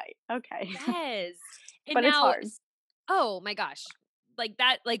 you're right. Okay. Yes. But it's hard. Oh my gosh. Like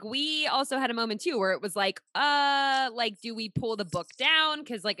that, like we also had a moment too where it was like do we pull the book down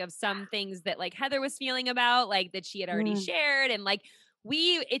because like of some things that like Heather was feeling about, like that she had already shared, and like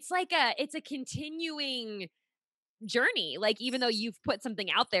it's a continuing journey. Like, even though you've put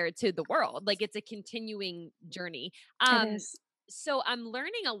something out there to the world, like it's a continuing journey. It is. So I'm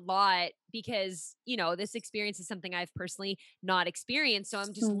learning a lot because, this experience is something I've personally not experienced. So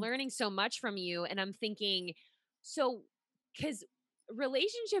I'm just learning so much from you. And I'm thinking, because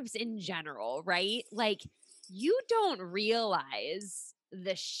relationships in general, right? Like, you don't realize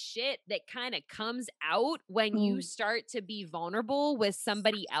the shit that kind of comes out when you start to be vulnerable with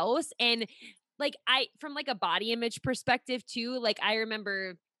somebody else. And like, from like a body image perspective too, like I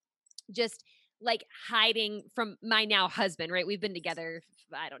remember just like hiding from my now husband, right? We've been together,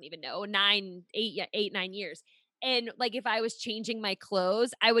 I don't even know, 9 years. And like, if I was changing my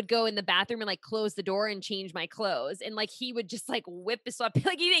clothes, I would go in the bathroom and like close the door and change my clothes. And like, he would just like whip the sweat.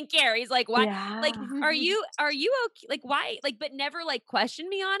 Like, he didn't care. He's like, "What? Like, are you okay? Like, why?" Like, but never like questioned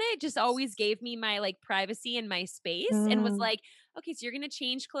me on it. Just always gave me my like privacy and my space, and was like, "Okay, so you're going to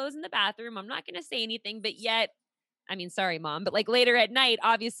change clothes in the bathroom. I'm not going to say anything." But yet, I mean, sorry, Mom, but like later at night,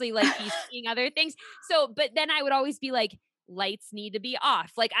 obviously, like he's seeing other things. So, but then I would always be like, lights need to be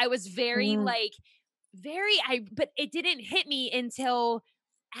off. Like, I was very but it didn't hit me until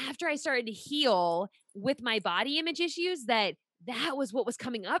after I started to heal with my body image issues that was what was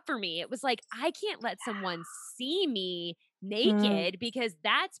coming up for me. It was like, I can't let someone see me naked because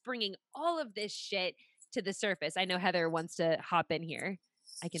that's bringing all of this shit to the surface. I know Heather wants to hop in here.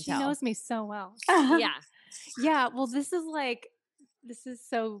 I can tell. She knows me so well. Yeah. Yeah. Well, this is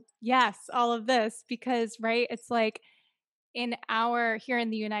so, yes, all of this, because, right, it's like here in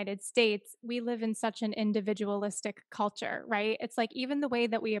the United States, we live in such an individualistic culture, right? It's like, even the way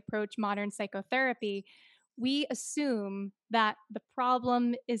that we approach modern psychotherapy, we assume that the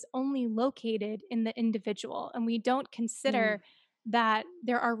problem is only located in the individual, and we don't consider that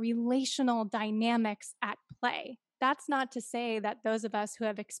there are relational dynamics at play. That's not to say that those of us who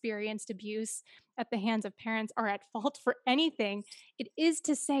have experienced abuse at the hands of parents are at fault for anything. It is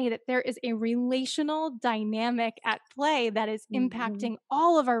to say that there is a relational dynamic at play that is impacting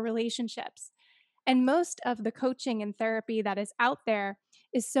all of our relationships. And most of the coaching and therapy that is out there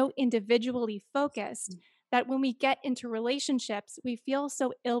is so individually focused that when we get into relationships, we feel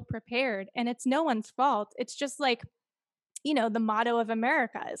so ill prepared, and it's no one's fault. It's just like, the motto of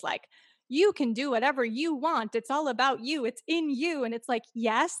America is like, you can do whatever you want. It's all about you. It's in you. And it's like,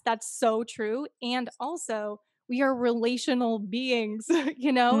 yes, that's so true. And also, we are relational beings,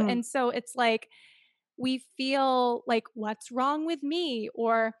 And so it's like, we feel like, what's wrong with me?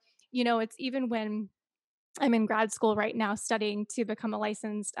 Or, it's even when I'm in grad school right now studying to become a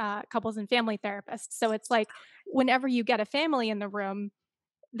licensed couples and family therapist. So it's like, whenever you get a family in the room,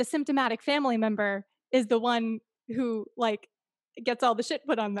 the symptomatic family member is the one who like gets all the shit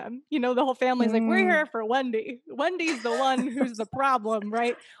put on them. The whole family's like, we're here for Wendy. Wendy's the one who's the problem,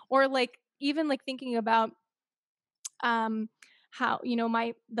 right? Or like, even like thinking about how,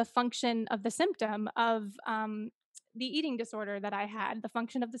 the function of the symptom of the eating disorder that I had, the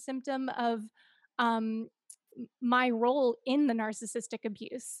function of the symptom of my role in the narcissistic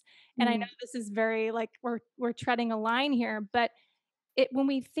abuse. And I know this is very like, we're treading a line here, but when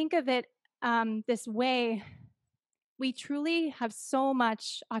we think of it this way, we truly have so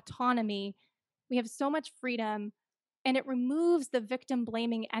much autonomy. We have so much freedom, and it removes the victim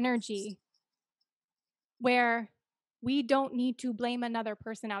blaming energy where we don't need to blame another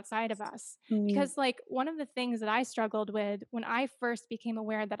person outside of us. Because like, one of the things that I struggled with when I first became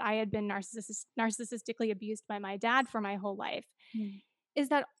aware that I had been narcissistically abused by my dad for my whole life is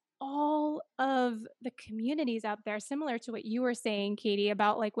that all of the communities out there, similar to what you were saying, Katie,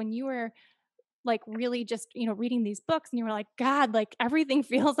 about like when you were like really just, reading these books and you were like, God, like everything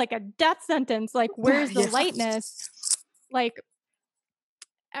feels like a death sentence. Like, where's the lightness? Like,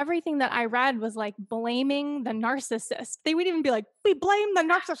 everything that I read was like blaming the narcissist. They would even be like, we blame the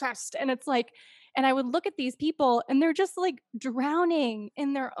narcissist. And it's like, and I would look at these people and they're just like drowning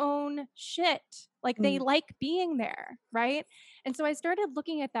in their own shit. Like, they like being there. Right. And so I started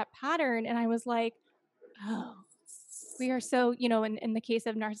looking at that pattern and I was like, oh, we are so, in the case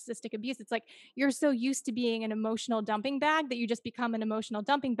of narcissistic abuse, it's like, you're so used to being an emotional dumping bag that you just become an emotional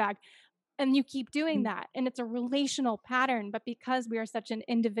dumping bag. And you keep doing that. And it's a relational pattern. But because we are such an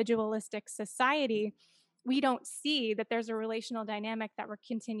individualistic society, we don't see that there's a relational dynamic that we're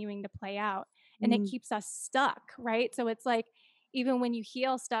continuing to play out. And it keeps us stuck, right? So it's like, even when you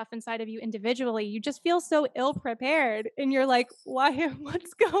heal stuff inside of you individually, you just feel so ill prepared. And you're like, why?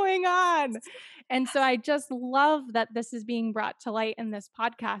 What's going on? And so I just love that this is being brought to light in this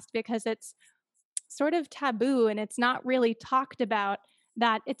podcast, because it's sort of taboo and it's not really talked about.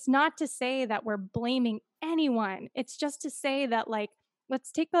 That it's not to say that we're blaming anyone. It's just to say that, like,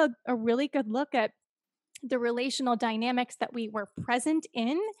 let's take a really good look at the relational dynamics that we were present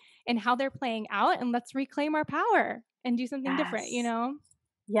in and how they're playing out, and let's reclaim our power and do something different, you know?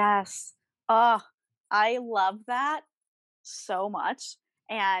 Yes. Oh, I love that so much.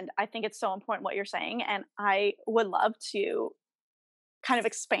 And I think it's so important what you're saying. And I would love to kind of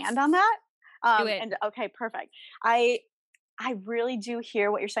expand on that. Do it. And okay, perfect. I really do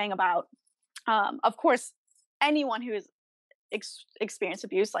hear what you're saying about, of course, anyone who is experienced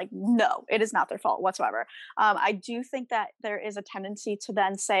abuse, like, no, it is not their fault whatsoever. I do think that there is a tendency to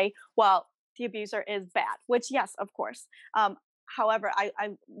then say, well, the abuser is bad, which, yes, of course. However, I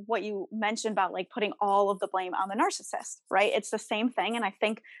what you mentioned about like putting all of the blame on the narcissist, right? It's the same thing, and I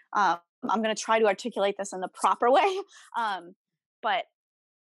think I'm going to try to articulate this in the proper way. But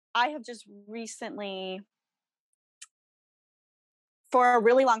I have just recently, for a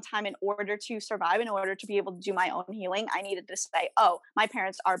really long time, in order to survive, in order to be able to do my own healing, I needed to say, oh, my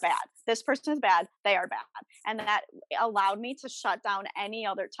parents are bad. This person is bad. They are bad. And that allowed me to shut down any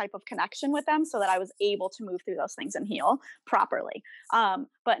other type of connection with them so that I was able to move through those things and heal properly.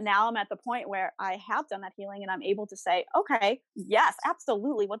 But now I'm at the point where I have done that healing and I'm able to say, okay, yes,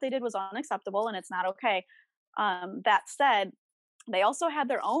 absolutely. What they did was unacceptable and it's not okay. That said, they also had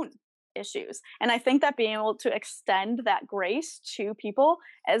their own issues. And I think that being able to extend that grace to people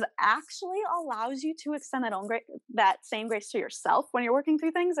is actually allows you to extend that same grace to yourself when you're working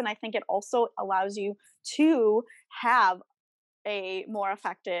through things. And I think it also allows you to have a more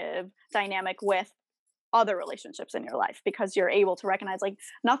effective dynamic with other relationships in your life because you're able to recognize like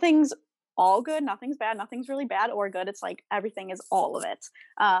nothing's all good, nothing's bad, nothing's really bad or good. It's like everything is all of it.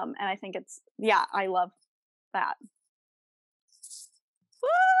 And I think I love that.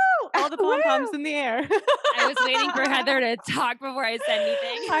 Woo! All the pom-poms in the air. I was waiting for Heather to talk before I said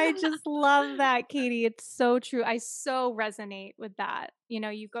anything. I just love that, Katie. It's so true. I so resonate with that. You know,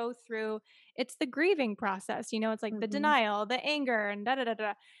 you go through, it's the grieving process, you know, it's like the denial, the anger, and da da da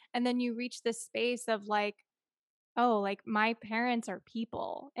da. And then you reach this space of like, oh, like my parents are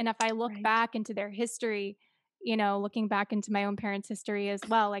people. And if I look back into their history, you know, looking back into my own parents' history as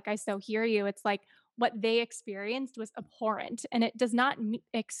well, like I so hear you. It's like, what they experienced was abhorrent and it does not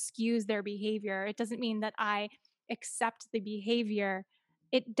excuse their behavior. It doesn't mean that I accept the behavior.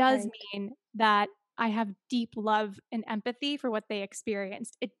 It does mean that I have deep love and empathy for what they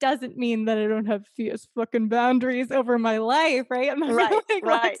experienced. It doesn't mean that I don't have fierce fucking boundaries over my life, right? I'm not gonna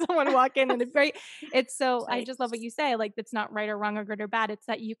let someone walk in and it's so I just love what you say. Like it's not right or wrong or good or bad. It's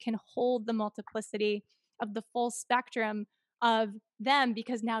that you can hold the multiplicity of the full spectrum of them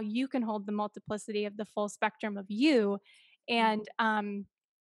because now you can hold the multiplicity of the full spectrum of you. And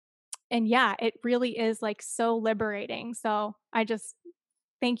yeah, it really is like so liberating. So I just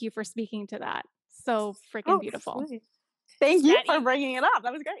thank you for speaking to that. So freaking beautiful. Sweet. Thank you for bringing it up.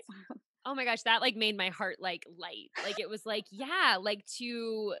 That was great. Oh my gosh, that like made my heart like light. Like it was like, yeah, like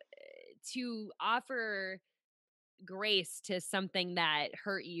to offer grace to something that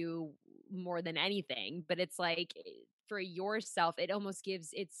hurt you more than anything, but it's like for yourself, it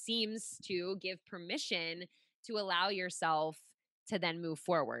seems to give permission to allow yourself to then move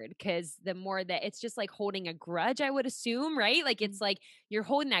forward. Cause the more that it's just like holding a grudge, I would assume, right? Like it's like you're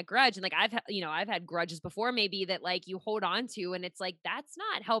holding that grudge. And like I've had grudges before maybe that like you hold on to. And it's like, that's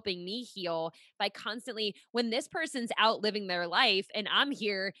not helping me heal by constantly when this person's out living their life and I'm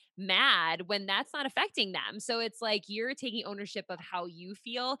here mad when that's not affecting them. So it's like you're taking ownership of how you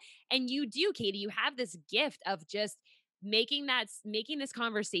feel. And you do, Katie, you have this gift of just making this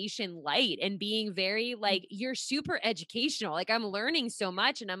conversation light and being very like you're super educational. Like I'm learning so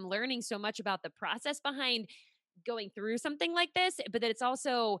much and I'm learning so much about the process behind going through something like this, but that it's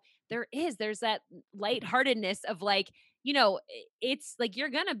also there's that lightheartedness of like, you know, it's like you're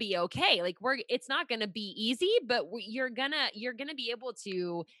gonna be okay. Like it's not gonna be easy, but you're gonna be able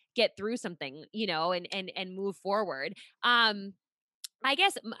to get through something, you know, and move forward. I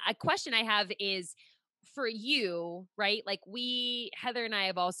guess a question I have is for you, right? Like Heather and I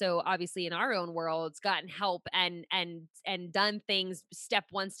have also obviously in our own worlds gotten help and done things step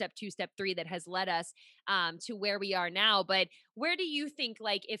 1, step 2, step 3 that has led us to where we are now. But where do you think,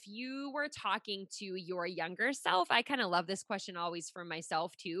 like, if you were talking to your younger self, I kind of love this question always for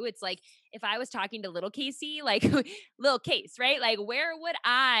myself too. It's like, if I was talking to little Casey, like little Case, right? Like,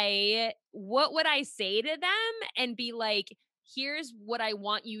 what would I say to them and be like, here's what I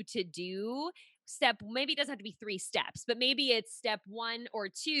want you to do. Maybe it doesn't have to be 3 steps, but maybe it's step 1 or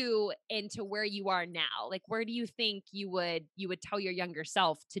 2 into where you are now. Like, where do you think you would tell your younger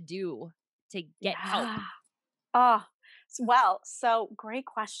self to do to get help? Well, so great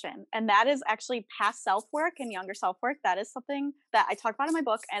question. And that is actually past self work and younger self work. That is something that I talk about in my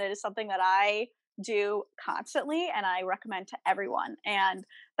book, and it is something that I do constantly and I recommend to everyone. And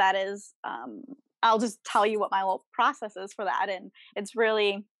that is, I'll just tell you what my little process is for that. And it's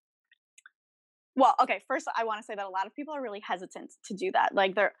really, well, okay, first I want to say that a lot of people are really hesitant to do that.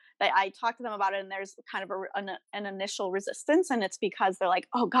 Like I talk to them about it and there's kind of an initial resistance, and it's because they're like,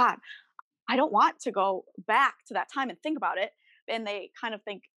 oh God, I don't want to go back to that time and think about it. And they kind of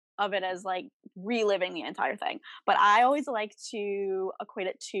think of it as like reliving the entire thing. But I always like to equate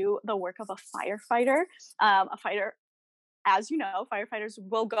it to the work of a firefighter. A fighter, as you know, firefighters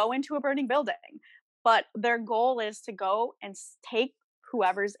will go into a burning building, but their goal is to go and take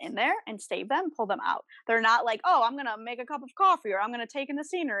whoever's in there and save them, pull them out. They're not like, oh, I'm going to make a cup of coffee, or I'm going to take in the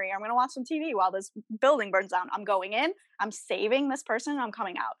scenery, or I'm going to watch some TV while this building burns down. I'm going in, I'm saving this person, and I'm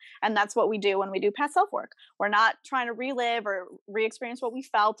coming out. And that's what we do when we do past self work. We're not trying to relive or re-experience what we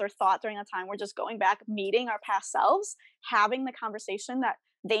felt or thought during that time. We're just going back, meeting our past selves, having the conversation that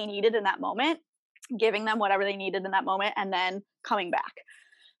they needed in that moment, giving them whatever they needed in that moment, and then coming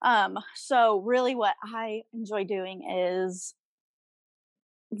back. So really what I enjoy doing is,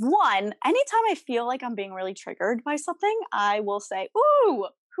 one, anytime I feel like I'm being really triggered by something, I will say, ooh,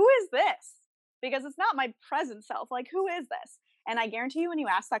 who is this? Because it's not my present self. Like, who is this? And I guarantee you, when you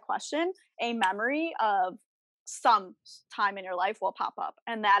ask that question, a memory of some time in your life will pop up.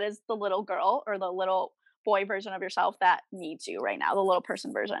 And that is the little girl or the little boy version of yourself that needs you right now, the little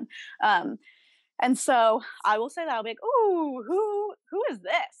person version. And so I will say that I'll be like, ooh, who is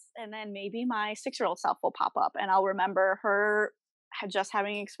this? And then maybe my 6-year-old self will pop up, and I'll remember her just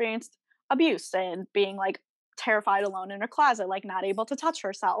having experienced abuse and being like terrified alone in her closet, like not able to touch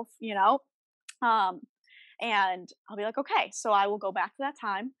herself, you know? And I'll be like, okay, so I will go back to that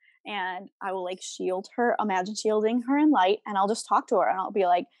time and I will like shield her, imagine shielding her in light, and I'll just talk to her and I'll be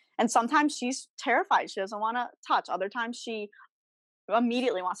like, and sometimes she's terrified. She doesn't want to touch. Other times she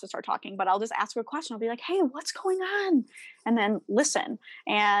immediately wants to start talking, but I'll just ask her a question. I'll be like, hey, what's going on? And then listen.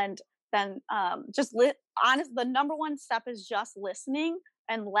 And then honest, the number one step is just listening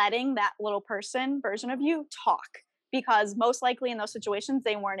and letting that little person version of you talk, because most likely in those situations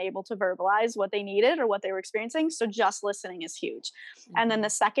they weren't able to verbalize what they needed or what they were experiencing. So just listening is huge. Mm-hmm. And then the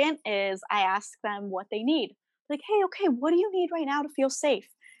second is I ask them what they need. Like, hey, okay, what do you need right now to feel safe?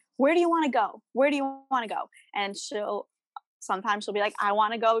 Where do you want to go? Where do you want to go? And sometimes she'll be like, I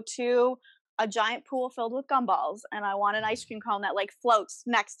want to go to a giant pool filled with gumballs, and I want an ice cream cone that like floats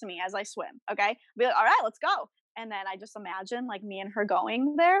next to me as I swim. Okay. I'll be like, all right, let's go. And then I just imagine like me and her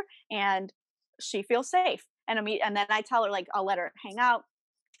going there, and she feels safe. And then I tell her, like, I'll let her hang out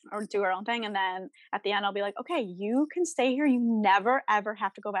or do her own thing. And then at the end, I'll be like, okay, you can stay here. You never, ever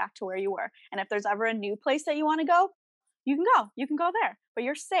have to go back to where you were. And if there's ever a new place that you want to go, you can go there, but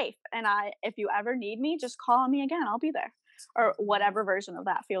you're safe. And if you ever need me, just call on me again. I'll be there. Or whatever version of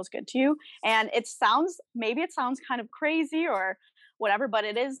that feels good to you. And maybe it sounds kind of crazy or whatever, but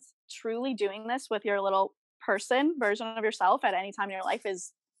it is truly doing this with your little person version of yourself at any time in your life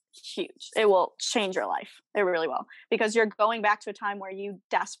is huge. It will change your life. It really will, because you're going back to a time where you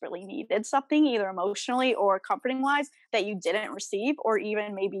desperately needed something, either emotionally or comforting wise, that you didn't receive, or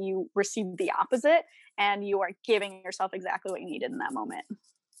even maybe you received the opposite, and you are giving yourself exactly what you needed in that moment.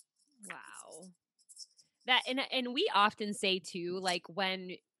 Wow. That and we often say too, like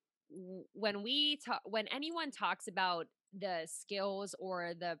when anyone talks about the skills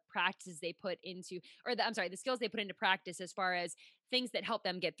or the practices they put into, the skills they put into practice as far as things that help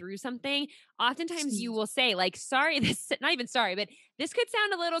them get through something, oftentimes you will say like, not even sorry, but this could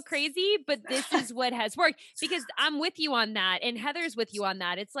sound a little crazy, but this is what has worked, because I'm with you on that. And Heather's with you on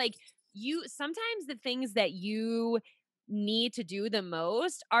that. It's like sometimes the things that you need to do the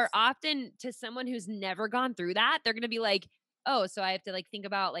most are often, to someone who's never gone through that, they're going to be like, oh, so I have to like think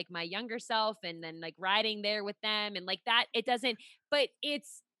about like my younger self and then like riding there with them and like that. It doesn't, but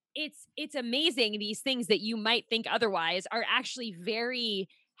it's amazing. These things that you might think otherwise are actually very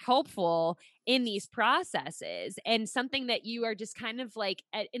helpful in these processes, and something that you are just kind of like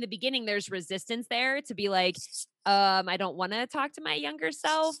in the beginning, there's resistance there to be like, I don't want to talk to my younger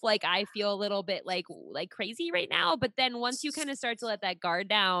self. Like I feel a little bit like crazy right now. But then once you kind of start to let that guard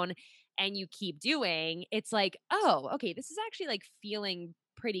down and you keep doing, it's like, oh, okay, this is actually like feeling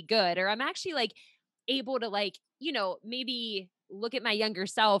pretty good. Or I'm actually like able to like, maybe look at my younger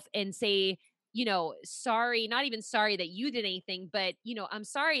self and say, sorry, not even sorry that you did anything, but, I'm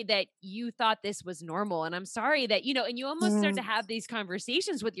sorry that you thought this was normal. And I'm sorry that, and you almost start to have these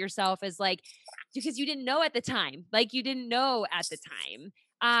conversations with yourself as like, because you didn't know at the time, like you didn't know at the time.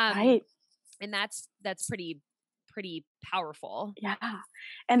 Right. And that's pretty pretty powerful. Yeah.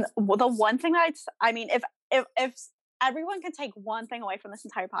 And the one thing that I mean, if everyone could take one thing away from this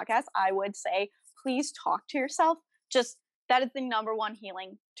entire podcast, I would say, please talk to yourself. Just that is the number one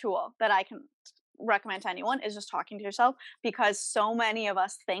healing tool that I can recommend to anyone, is just talking to yourself, because so many of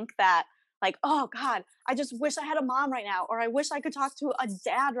us think that, like, oh God, I just wish I had a mom right now, or I wish I could talk to a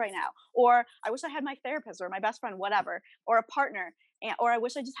dad right now, or I wish I had my therapist or my best friend, whatever, or a partner, or I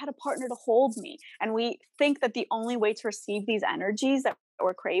wish I just had a partner to hold me. And we think that the only way to receive these energies that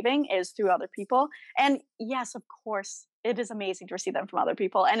we're craving is through other people. And yes, of course, it is amazing to receive them from other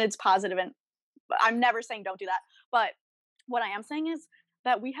people, and it's positive, and I'm never saying don't do that. But what I am saying is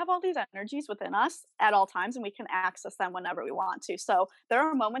that we have all these energies within us at all times, and we can access them whenever we want to. So there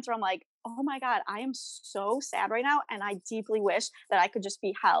are moments where I'm like, oh my God, I am so sad right now, and I deeply wish that I could just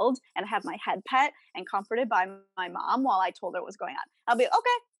be held and have my head pet and comforted by my mom while I told her what was going on. I'll be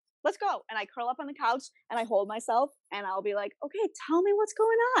okay, let's go. And I curl up on the couch and I hold myself, and I'll be like, okay, tell me what's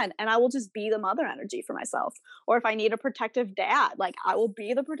going on. And I will just be the mother energy for myself. Or if I need a protective dad, like, I will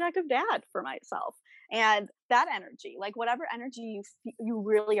be the protective dad for myself. And that energy, like whatever energy you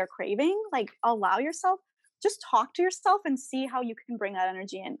really are craving, like, allow yourself, just talk to yourself and see how you can bring that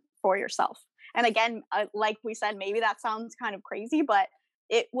energy in for yourself. And again, like we said, maybe that sounds kind of crazy, but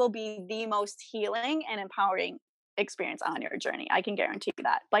it will be the most healing and empowering experience on your journey. I can guarantee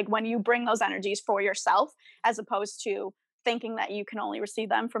that. Like, when you bring those energies for yourself, as opposed to thinking that you can only receive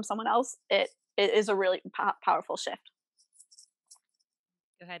them from someone else, it is a really powerful shift.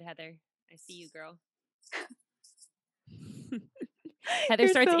 Go ahead, Heather. I see you, girl. Heather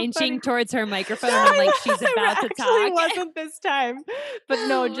starts inching towards her microphone, and like she's about to talk. It wasn't this time, but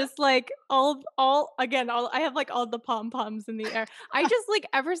no, just like all I have like all the pom-poms in the air. I just, like,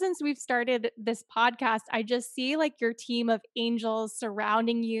 ever since we've started this podcast, I just see like your team of angels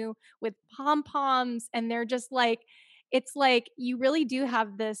surrounding you with pom-poms, and they're just like, it's like you really do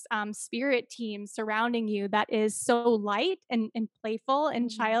have this spirit team surrounding you that is so light and playful and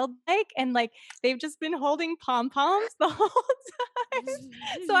childlike, and like they've just been holding pom-poms the whole time.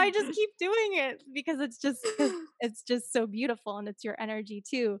 So I just keep doing it because it's just so beautiful, and it's your energy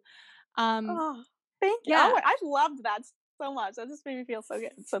too. Oh, thank you. Yeah. Oh, I loved that so much. That just made me feel so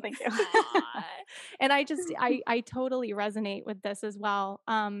good. So thank you. And I totally resonate with this as well.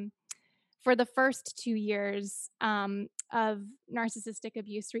 For the first 2 years of narcissistic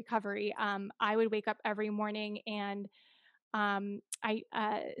abuse recovery, I would wake up every morning, and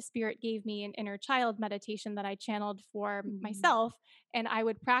Spirit gave me an inner child meditation that I channeled for myself, and I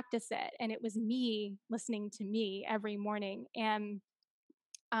would practice it. And it was me listening to me every morning. And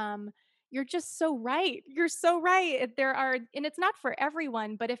you're just so right. You're so right. And it's not for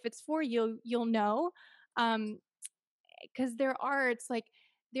everyone, but if it's for you, you'll know. Because there are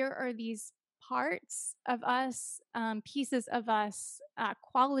these parts of us, pieces of us,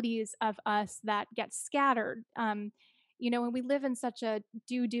 qualities of us that get scattered. When we live in such a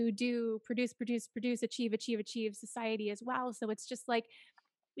do, produce, achieve society as well. So it's just like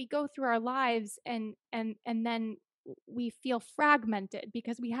we go through our lives, and then we feel fragmented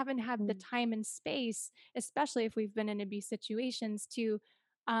because we haven't had the time and space, especially if we've been in abuse situations,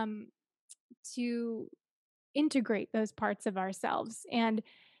 um, to integrate those parts of ourselves. And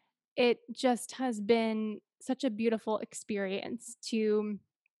it just has been such a beautiful experience to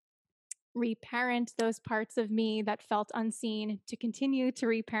reparent those parts of me that felt unseen, to continue to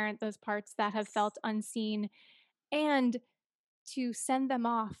reparent those parts that have felt unseen, and to send them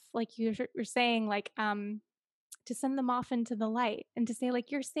off, like you're saying, like, to send them off into the light, and to say,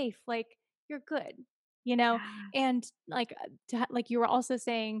 like, you're safe, like, you're good, and like, like you were also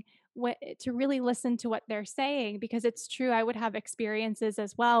saying, to really listen to what they're saying, because it's true. I would have experiences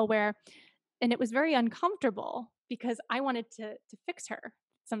as well and it was very uncomfortable because I wanted to fix her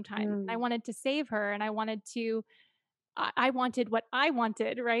sometimes. I wanted to save her, and I wanted what I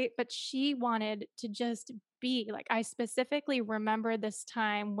wanted, right? But she wanted to just be. Like, I specifically remember this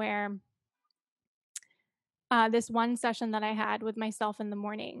time where this one session that I had with myself in the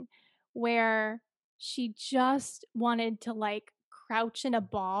morning, where she just wanted to, like, crouch in a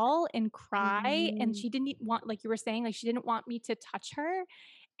ball and cry, and she didn't want, like you were saying, like, she didn't want me to touch her.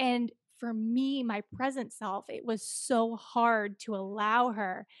 And for me, my present self, it was so hard to allow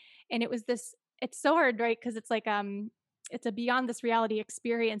her. And it's so hard, right? Because it's like, it's a beyond this reality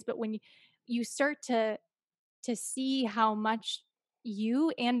experience. But when you start to see how much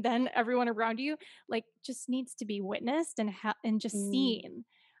you, and then everyone around you, like, just needs to be witnessed and just seen.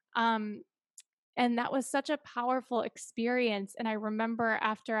 And that was such a powerful experience. And I remember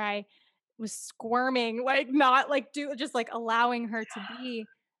after I was squirming, like, not like just like allowing her to be,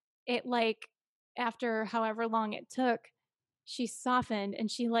 it like after however long it took, she softened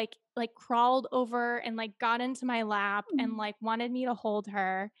and she like crawled over and like got into my lap and like wanted me to hold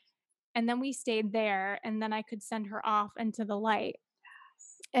her. And then we stayed there and then I could send her off into the light.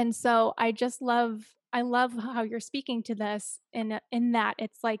 And so I love how you're speaking to this in that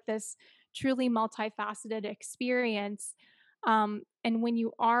it's like this truly multifaceted experience. And when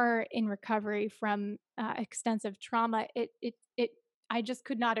you are in recovery from extensive trauma, I just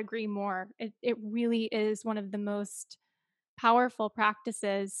could not agree more. It really is one of the most powerful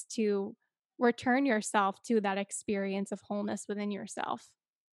practices to return yourself to that experience of wholeness within yourself.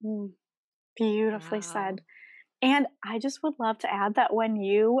 Beautifully said. And I just would love to add that when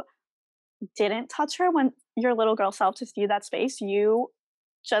you didn't touch her, when your little girl self just gave you that space, you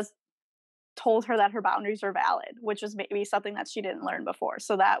just told her that her boundaries were valid, which was maybe something that she didn't learn before.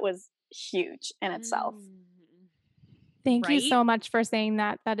 So that was huge in itself. Thank you so much for saying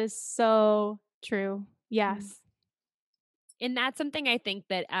that. That is so true. Yes. And that's something I think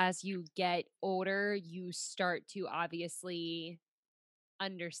that as you get older, you start to obviously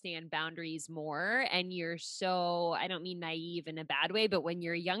understand boundaries more. And you're so, I don't mean naive in a bad way, but when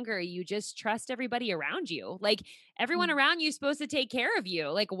you're younger, you just trust everybody around you. Like everyone around you is supposed to take care of you.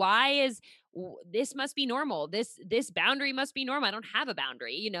 Like, why is this must be normal? This boundary must be normal. I don't have a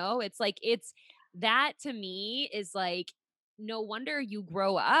boundary, you know? It's like, it's that to me is like, no wonder you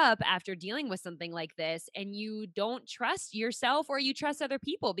grow up after dealing with something like this and you don't trust yourself or you trust other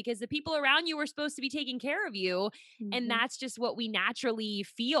people because the people around you are supposed to be taking care of you. And that's just what we naturally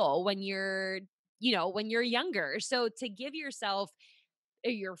feel when you're, you know, when you're younger. So to give yourself,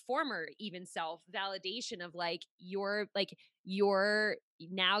 your former even self validation of like your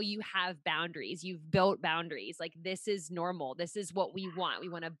now you have boundaries, you've built boundaries, like this is normal, this is what we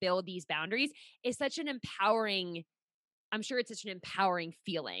want to build these boundaries, is such an empowering, I'm sure it's such an empowering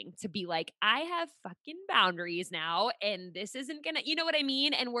feeling to be like, I have fucking boundaries now and this isn't gonna, you know what I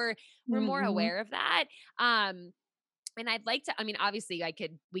mean? And we're more aware of that. And I'd like to, I mean, obviously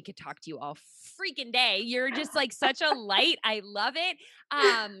we could talk to you all freaking day. You're just like such a light. I love it.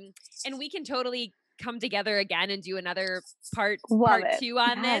 And we can totally come together again and do another part 2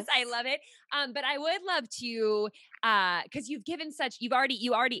 on this. I love it. But I would love to, cause you've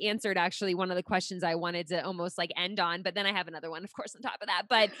already answered actually one of the questions I wanted to almost like end on, but then I have another one, of course, on top of that.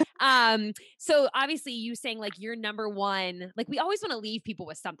 But, so obviously you saying like your number one, like we always want to leave people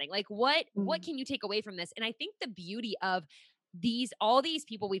with something like what can you take away from this? And I think the beauty of all these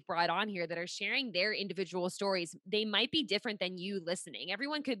people we've brought on here that are sharing their individual stories, they might be different than you listening.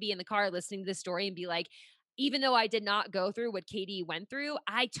 Everyone could be in the car listening to this story and be like, even though I did not go through what Katie went through,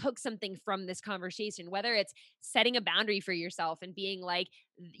 I took something from this conversation, whether it's setting a boundary for yourself and being like,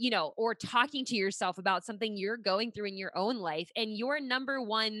 you know, or talking to yourself about something you're going through in your own life. And your number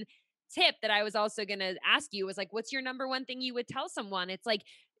one tip that I was also going to ask you was like, what's your number one thing you would tell someone? It's like,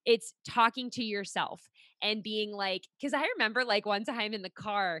 it's talking to yourself and being like, because I remember like one time in the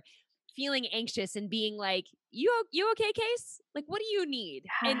car feeling anxious and being like, you okay, Case? Like, what do you need?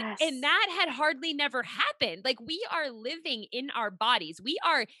 Yes. And that had hardly never happened. Like, we are living in our bodies. We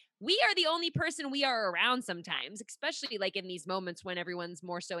are the only person we are around sometimes, especially like in these moments when everyone's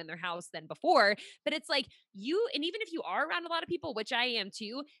more so in their house than before. But it's like and even if you are around a lot of people, which I am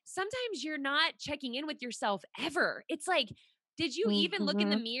too, sometimes you're not checking in with yourself ever. It's like, did you even look in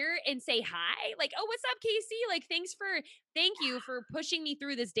the mirror and say hi? Like, oh, what's up, Casey? Like, thank you for pushing me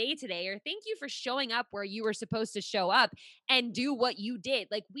through this day today. Or thank you for showing up where you were supposed to show up and do what you did.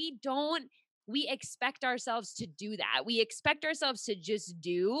 Like, we expect ourselves to do that. We expect ourselves to just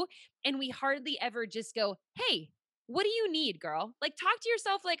do. And we hardly ever just go, hey, what do you need, girl? Like, talk to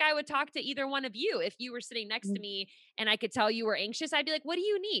yourself like I would talk to either one of you. If you were sitting next to me and I could tell you were anxious, I'd be like, what do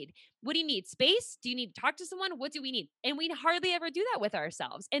you need? What do you need? Space? Do you need to talk to someone? What do we need? And we hardly ever do that with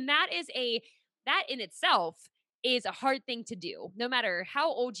ourselves. And that in itself is a hard thing to do. No matter how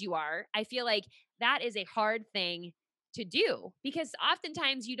old you are, I feel like that is a hard thing to do because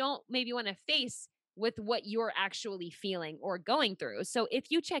oftentimes you don't maybe want to face with what you're actually feeling or going through. So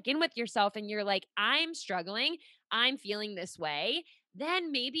if you check in with yourself and you're like, I'm struggling, I'm feeling this way, then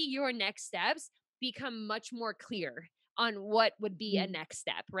maybe your next steps become much more clear on what would be a next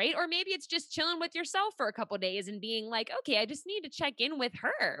step, right? Or maybe it's just chilling with yourself for a couple of days and being like, okay, I just need to check in with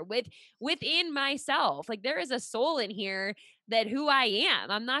her, within myself. Like there is a soul in here that who I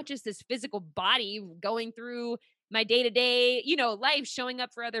am. I'm not just this physical body going through my day-to-day, life, showing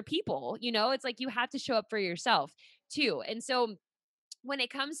up for other people. It's like you have to show up for yourself too. And so when it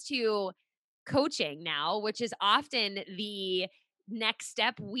comes to coaching now, which is often the next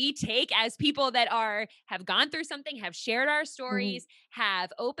step we take as people that have gone through something, have shared our stories,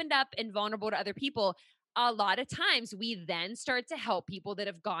 have opened up and vulnerable to other people, a lot of times we then start to help people that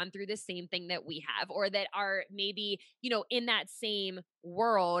have gone through the same thing that we have, or that are maybe, in that same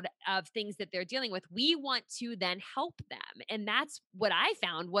world of things that they're dealing with. We want to then help them. And that's what I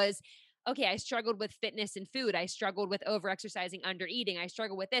found was, okay, I struggled with fitness and food. I struggled with overexercising, under eating. I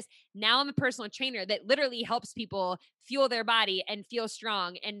struggled with this. Now I'm a personal trainer that literally helps people fuel their body and feel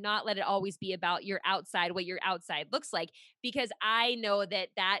strong, and not let it always be about your outside, what your outside looks like, because I know that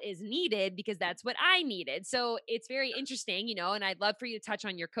that is needed, because that's what I needed. So it's very interesting, and I'd love for you to touch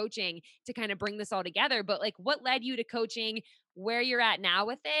on your coaching to kind of bring this all together. But like, what led you to coaching, where you're at now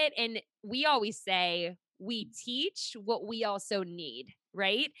with it? And we always say we teach what we also need,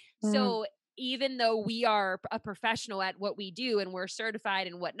 right? So even though we are a professional at what we do and we're certified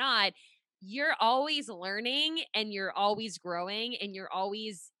and whatnot, you're always learning and you're always growing, and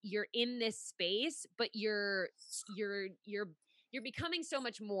you're in this space, but you're becoming so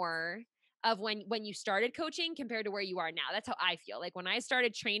much more of when you started coaching compared to where you are now. That's how I feel. Like when I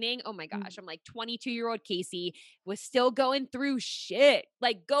started training, oh my gosh, I'm like 22-year-old Casey was still going through shit,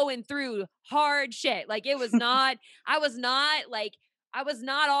 like going through hard shit. Like it was not, I was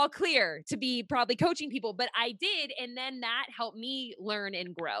not all clear to be probably coaching people, but I did. And then that helped me learn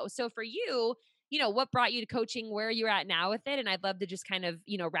and grow. So for you, what brought you to coaching, where you're at now with it? And I'd love to just kind of,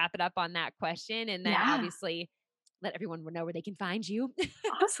 wrap it up on that question. And then obviously let everyone know where they can find you.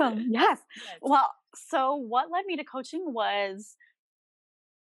 Awesome. Yes. Well, so what led me to coaching was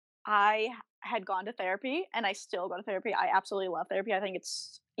I had gone to therapy, and I still go to therapy. I absolutely love therapy. I think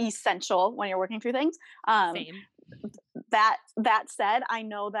it's essential when you're working through things. Same. That said, I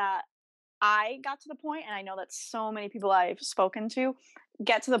know that I got to the point, and I know that so many people I've spoken to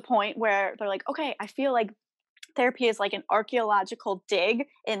get to the point where they're like, okay, I feel like therapy is like an archaeological dig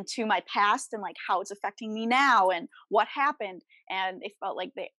into my past and like how it's affecting me now and what happened. And it felt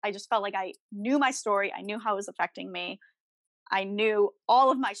like I just felt like I knew my story. I knew how it was affecting me. I knew all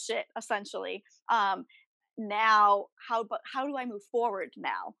of my shit essentially. Now how do I move forward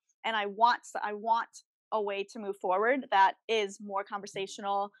now? And I want a way to move forward that is more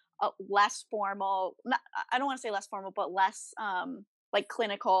conversational, less formal. I don't want to say less formal, but less like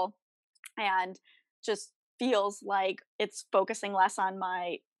clinical, and just feels like it's focusing less on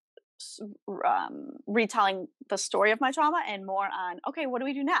my retelling the story of my trauma and more on, okay, what do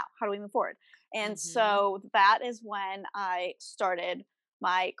we do now? How do we move forward? And so that is when I started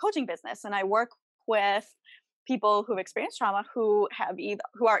my coaching business, and I work with people who've experienced trauma who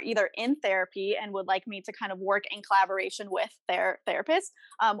are either in therapy and would like me to kind of work in collaboration with their therapist,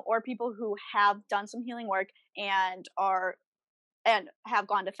 or people who have done some healing work and have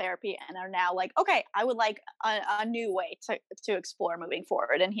gone to therapy and are now like, okay, I would like a new way to explore moving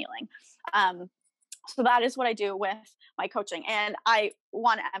forward and healing. So that is what I do with my coaching. And I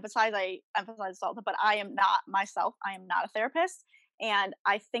want to emphasize this all, but I am not myself. I am not a therapist. And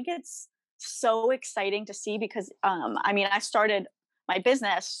I think it's so exciting to see because, I started my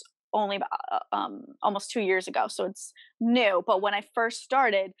business only almost 2 years ago. So it's new. But when I first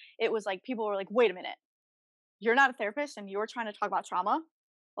started, it was like, people were like, wait a minute, you're not a therapist and you're trying to talk about trauma?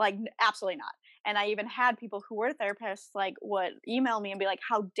 Like, absolutely not. And I even had people who were therapists like would email me and be like,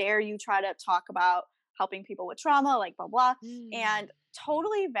 how dare you try to talk about helping people with trauma, like blah, blah. And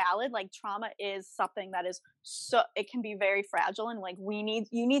totally valid. Like trauma is something that is it can be very fragile. And like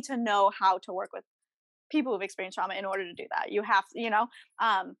you need to know how to work with people who've experienced trauma in order to do that. You have to,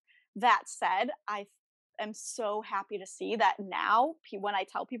 that said, I am so happy to see that now when I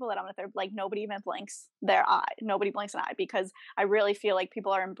tell people that I'm a therapist, like nobody even blinks their eye. Nobody blinks an eye, because I really feel like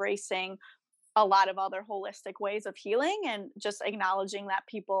people are embracing a lot of other holistic ways of healing and just acknowledging that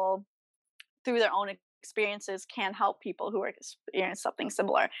people through their own experiences can help people who are experiencing something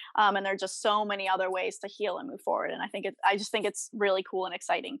similar. And there are just so many other ways to heal and move forward. And I just think it's really cool and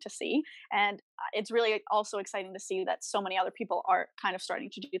exciting to see. And it's really also exciting to see that so many other people are kind of starting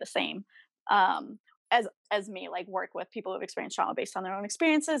to do the same. As me, like work with people who've experienced trauma based on their own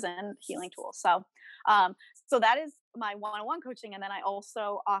experiences and healing tools. So, so that is my one-on-one coaching. And then I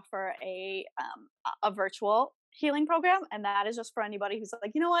also offer a virtual healing program. And that is just for anybody who's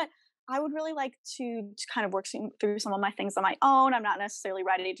like, you know what, I would really like to kind of work through some of my things on my own. I'm not necessarily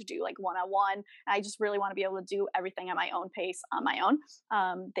ready to do like one-on-one. I just really want to be able to do everything at my own pace on my own.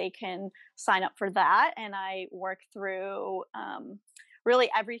 They can sign up for that. And I work through,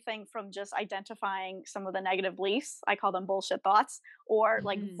 really everything from just identifying some of the negative beliefs, I call them bullshit thoughts, or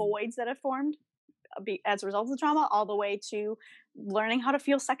like voids that have formed as a result of the trauma, all the way to learning how to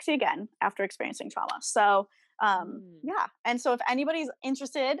feel sexy again after experiencing trauma. So Yeah. And so if anybody's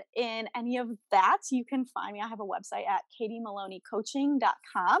interested in any of that, you can find me. I have a website at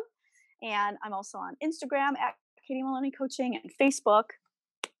katiemaloneycoaching.com. And I'm also on Instagram at Katie Maloney Coaching and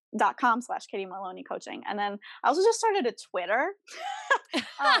Facebook.com/Katie Maloney Coaching. And then I also just started a Twitter.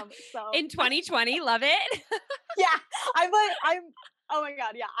 So in 2020, love it. Yeah. Oh my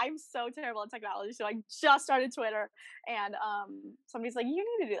God. Yeah. I'm so terrible at technology. So I just started Twitter and somebody's like, you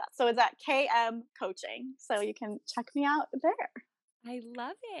need to do that. So it's at KM Coaching. So you can check me out there. I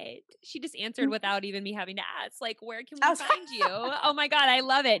love it. She just answered without even me having to ask, like, where can we find you? Oh my God. I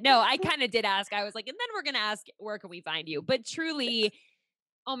love it. No, I kind of did ask. I was like, and then we're going to ask, where can we find you? But truly,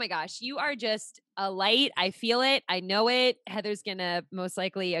 oh my gosh, you are just a light. I feel it. I know it. Heather's going to most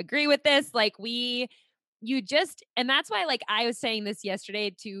likely agree with this. Like and that's why, like, I was saying this yesterday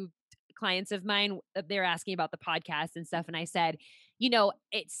to clients of mine. They're asking about the podcast and stuff. And I said,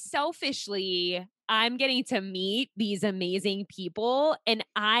 it's selfishly, I'm getting to meet these amazing people. And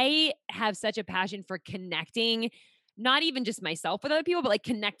I have such a passion for connecting, not even just myself with other people, but like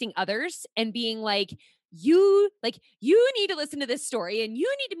connecting others and being like, you need to listen to this story and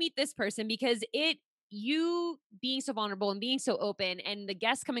you need to meet this person because you being so vulnerable and being so open and the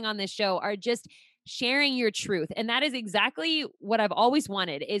guests coming on this show are just sharing your truth. And that is exactly what I've always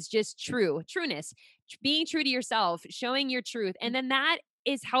wanted is just trueness, being true to yourself, showing your truth. And then that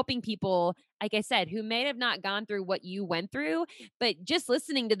is helping people, like I said, who may have not gone through what you went through, but just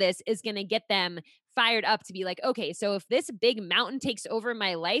listening to this is going to get them fired up to be like, okay, so if this big mountain takes over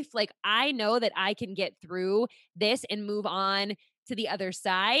my life, like I know that I can get through this and move on to the other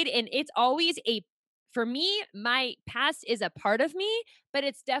side. And it's always for me, my past is a part of me, but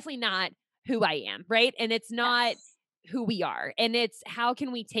it's definitely not who I am, right? And it's not who we are. And it's how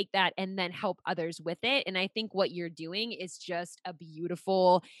can we take that and then help others with it? And I think what you're doing is just a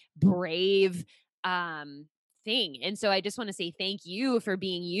beautiful, brave thing. And so I just want to say thank you for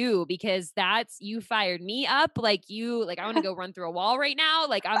being you because you fired me up. Like I want to go run through a wall right now.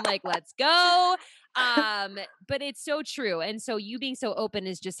 Like I'm like, let's go. But it's so true. And so you being so open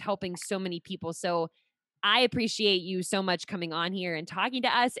is just helping so many people. So I appreciate you so much coming on here and talking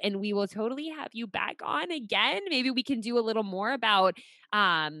to us, and we will totally have you back on again. Maybe we can do a little more about,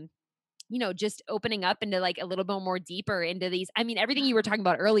 just opening up into like a little bit more deeper into these. I mean, everything you were talking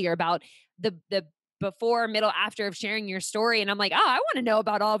about earlier about the before, middle, after of sharing your story. And I'm like, oh, I want to know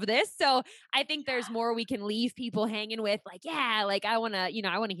about all of this. So I think there's more we can leave people hanging with like, yeah, like I want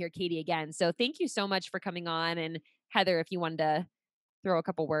to hear Katie again. So thank you so much for coming on. And Heather, if you wanted to throw a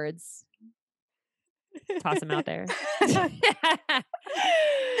couple words. Toss them out there.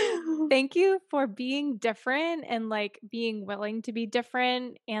 Thank you for being different and like being willing to be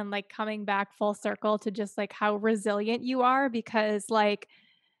different and like coming back full circle to just like how resilient you are because like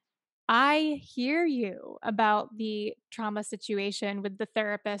I hear you about the trauma situation with the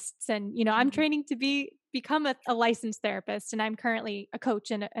therapists and I'm training to become a licensed therapist and I'm currently a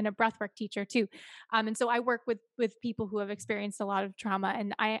coach and a breathwork teacher too. And so I work with people who have experienced a lot of trauma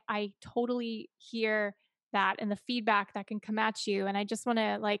and I totally hear that and the feedback that can come at you. And I just want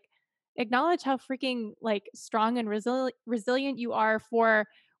to like acknowledge how freaking like strong and resilient you are for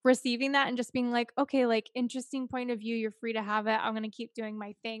receiving that and just being like, okay, like interesting point of view. You're free to have it. I'm going to keep doing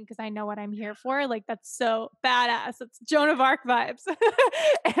my thing because I know what I'm here for. Like, that's so badass. It's Joan of Arc vibes.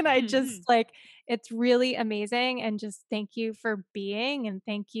 And I just like, it's really amazing. And just thank you for being and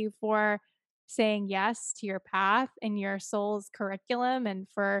thank you for saying yes to your path and your soul's curriculum and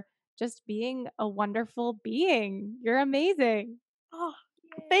for just being a wonderful being. You're amazing. Oh,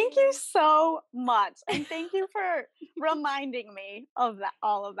 thank you so much. And thank you for reminding me of that,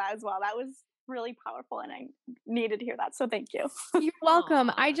 all of that as well. That was really powerful and I needed to hear that. So thank you. You're welcome.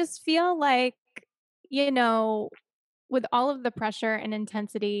 Aww. I just feel like, with all of the pressure and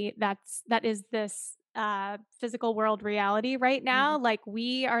intensity that is this physical world reality right now, like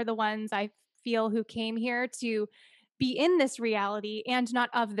we are the ones I feel who came here to be in this reality and not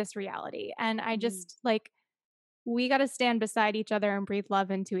of this reality. And I just like, we got to stand beside each other and breathe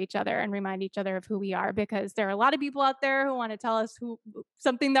love into each other and remind each other of who we are because there are a lot of people out there who want to tell us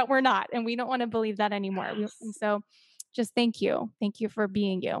something that we're not, and we don't want to believe that anymore. And so just thank you. Thank you for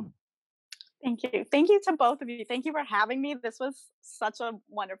being you. Thank you. Thank you to both of you. Thank you for having me. This was such a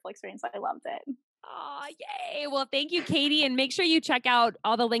wonderful experience. I loved it. Oh, yay. Well, thank you, Katie. And make sure you check out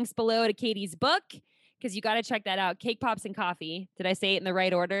all the links below to Katie's book because you got to check that out. Cake Pops and Coffee. Did I say it in the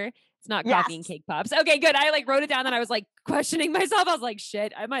right order? It's not coffee and cake pops. Okay, good. I like wrote it down and I was like questioning myself. I was like,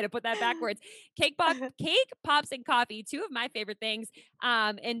 shit, I might have put that backwards. Cake pops and coffee, two of my favorite things.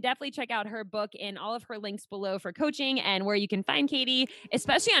 And definitely check out her book and all of her links below for coaching and where you can find Katie,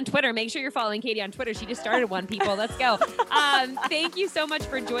 especially on Twitter. Make sure you're following Katie on Twitter. She just started one, people. Let's go. Thank you so much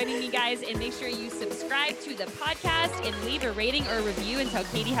for joining me, guys. And make sure you subscribe to the podcast and leave a rating or a review and tell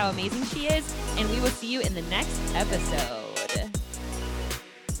Katie how amazing she is. And we will see you in the next episode.